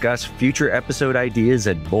to discuss future episode ideas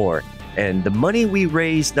and more. And the money we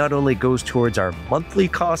raise not only goes towards our monthly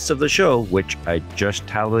costs of the show, which I just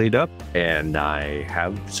tallied up and I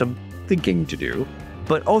have some thinking to do,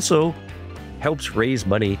 but also helps raise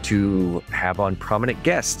money to have on prominent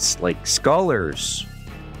guests like scholars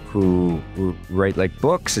who write like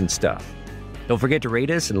books and stuff. Don't forget to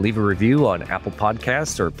rate us and leave a review on Apple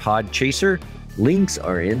Podcasts or Podchaser. Links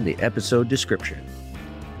are in the episode description.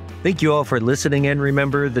 Thank you all for listening, and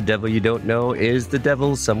remember, the devil you don't know is the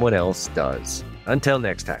devil someone else does. Until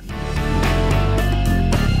next time.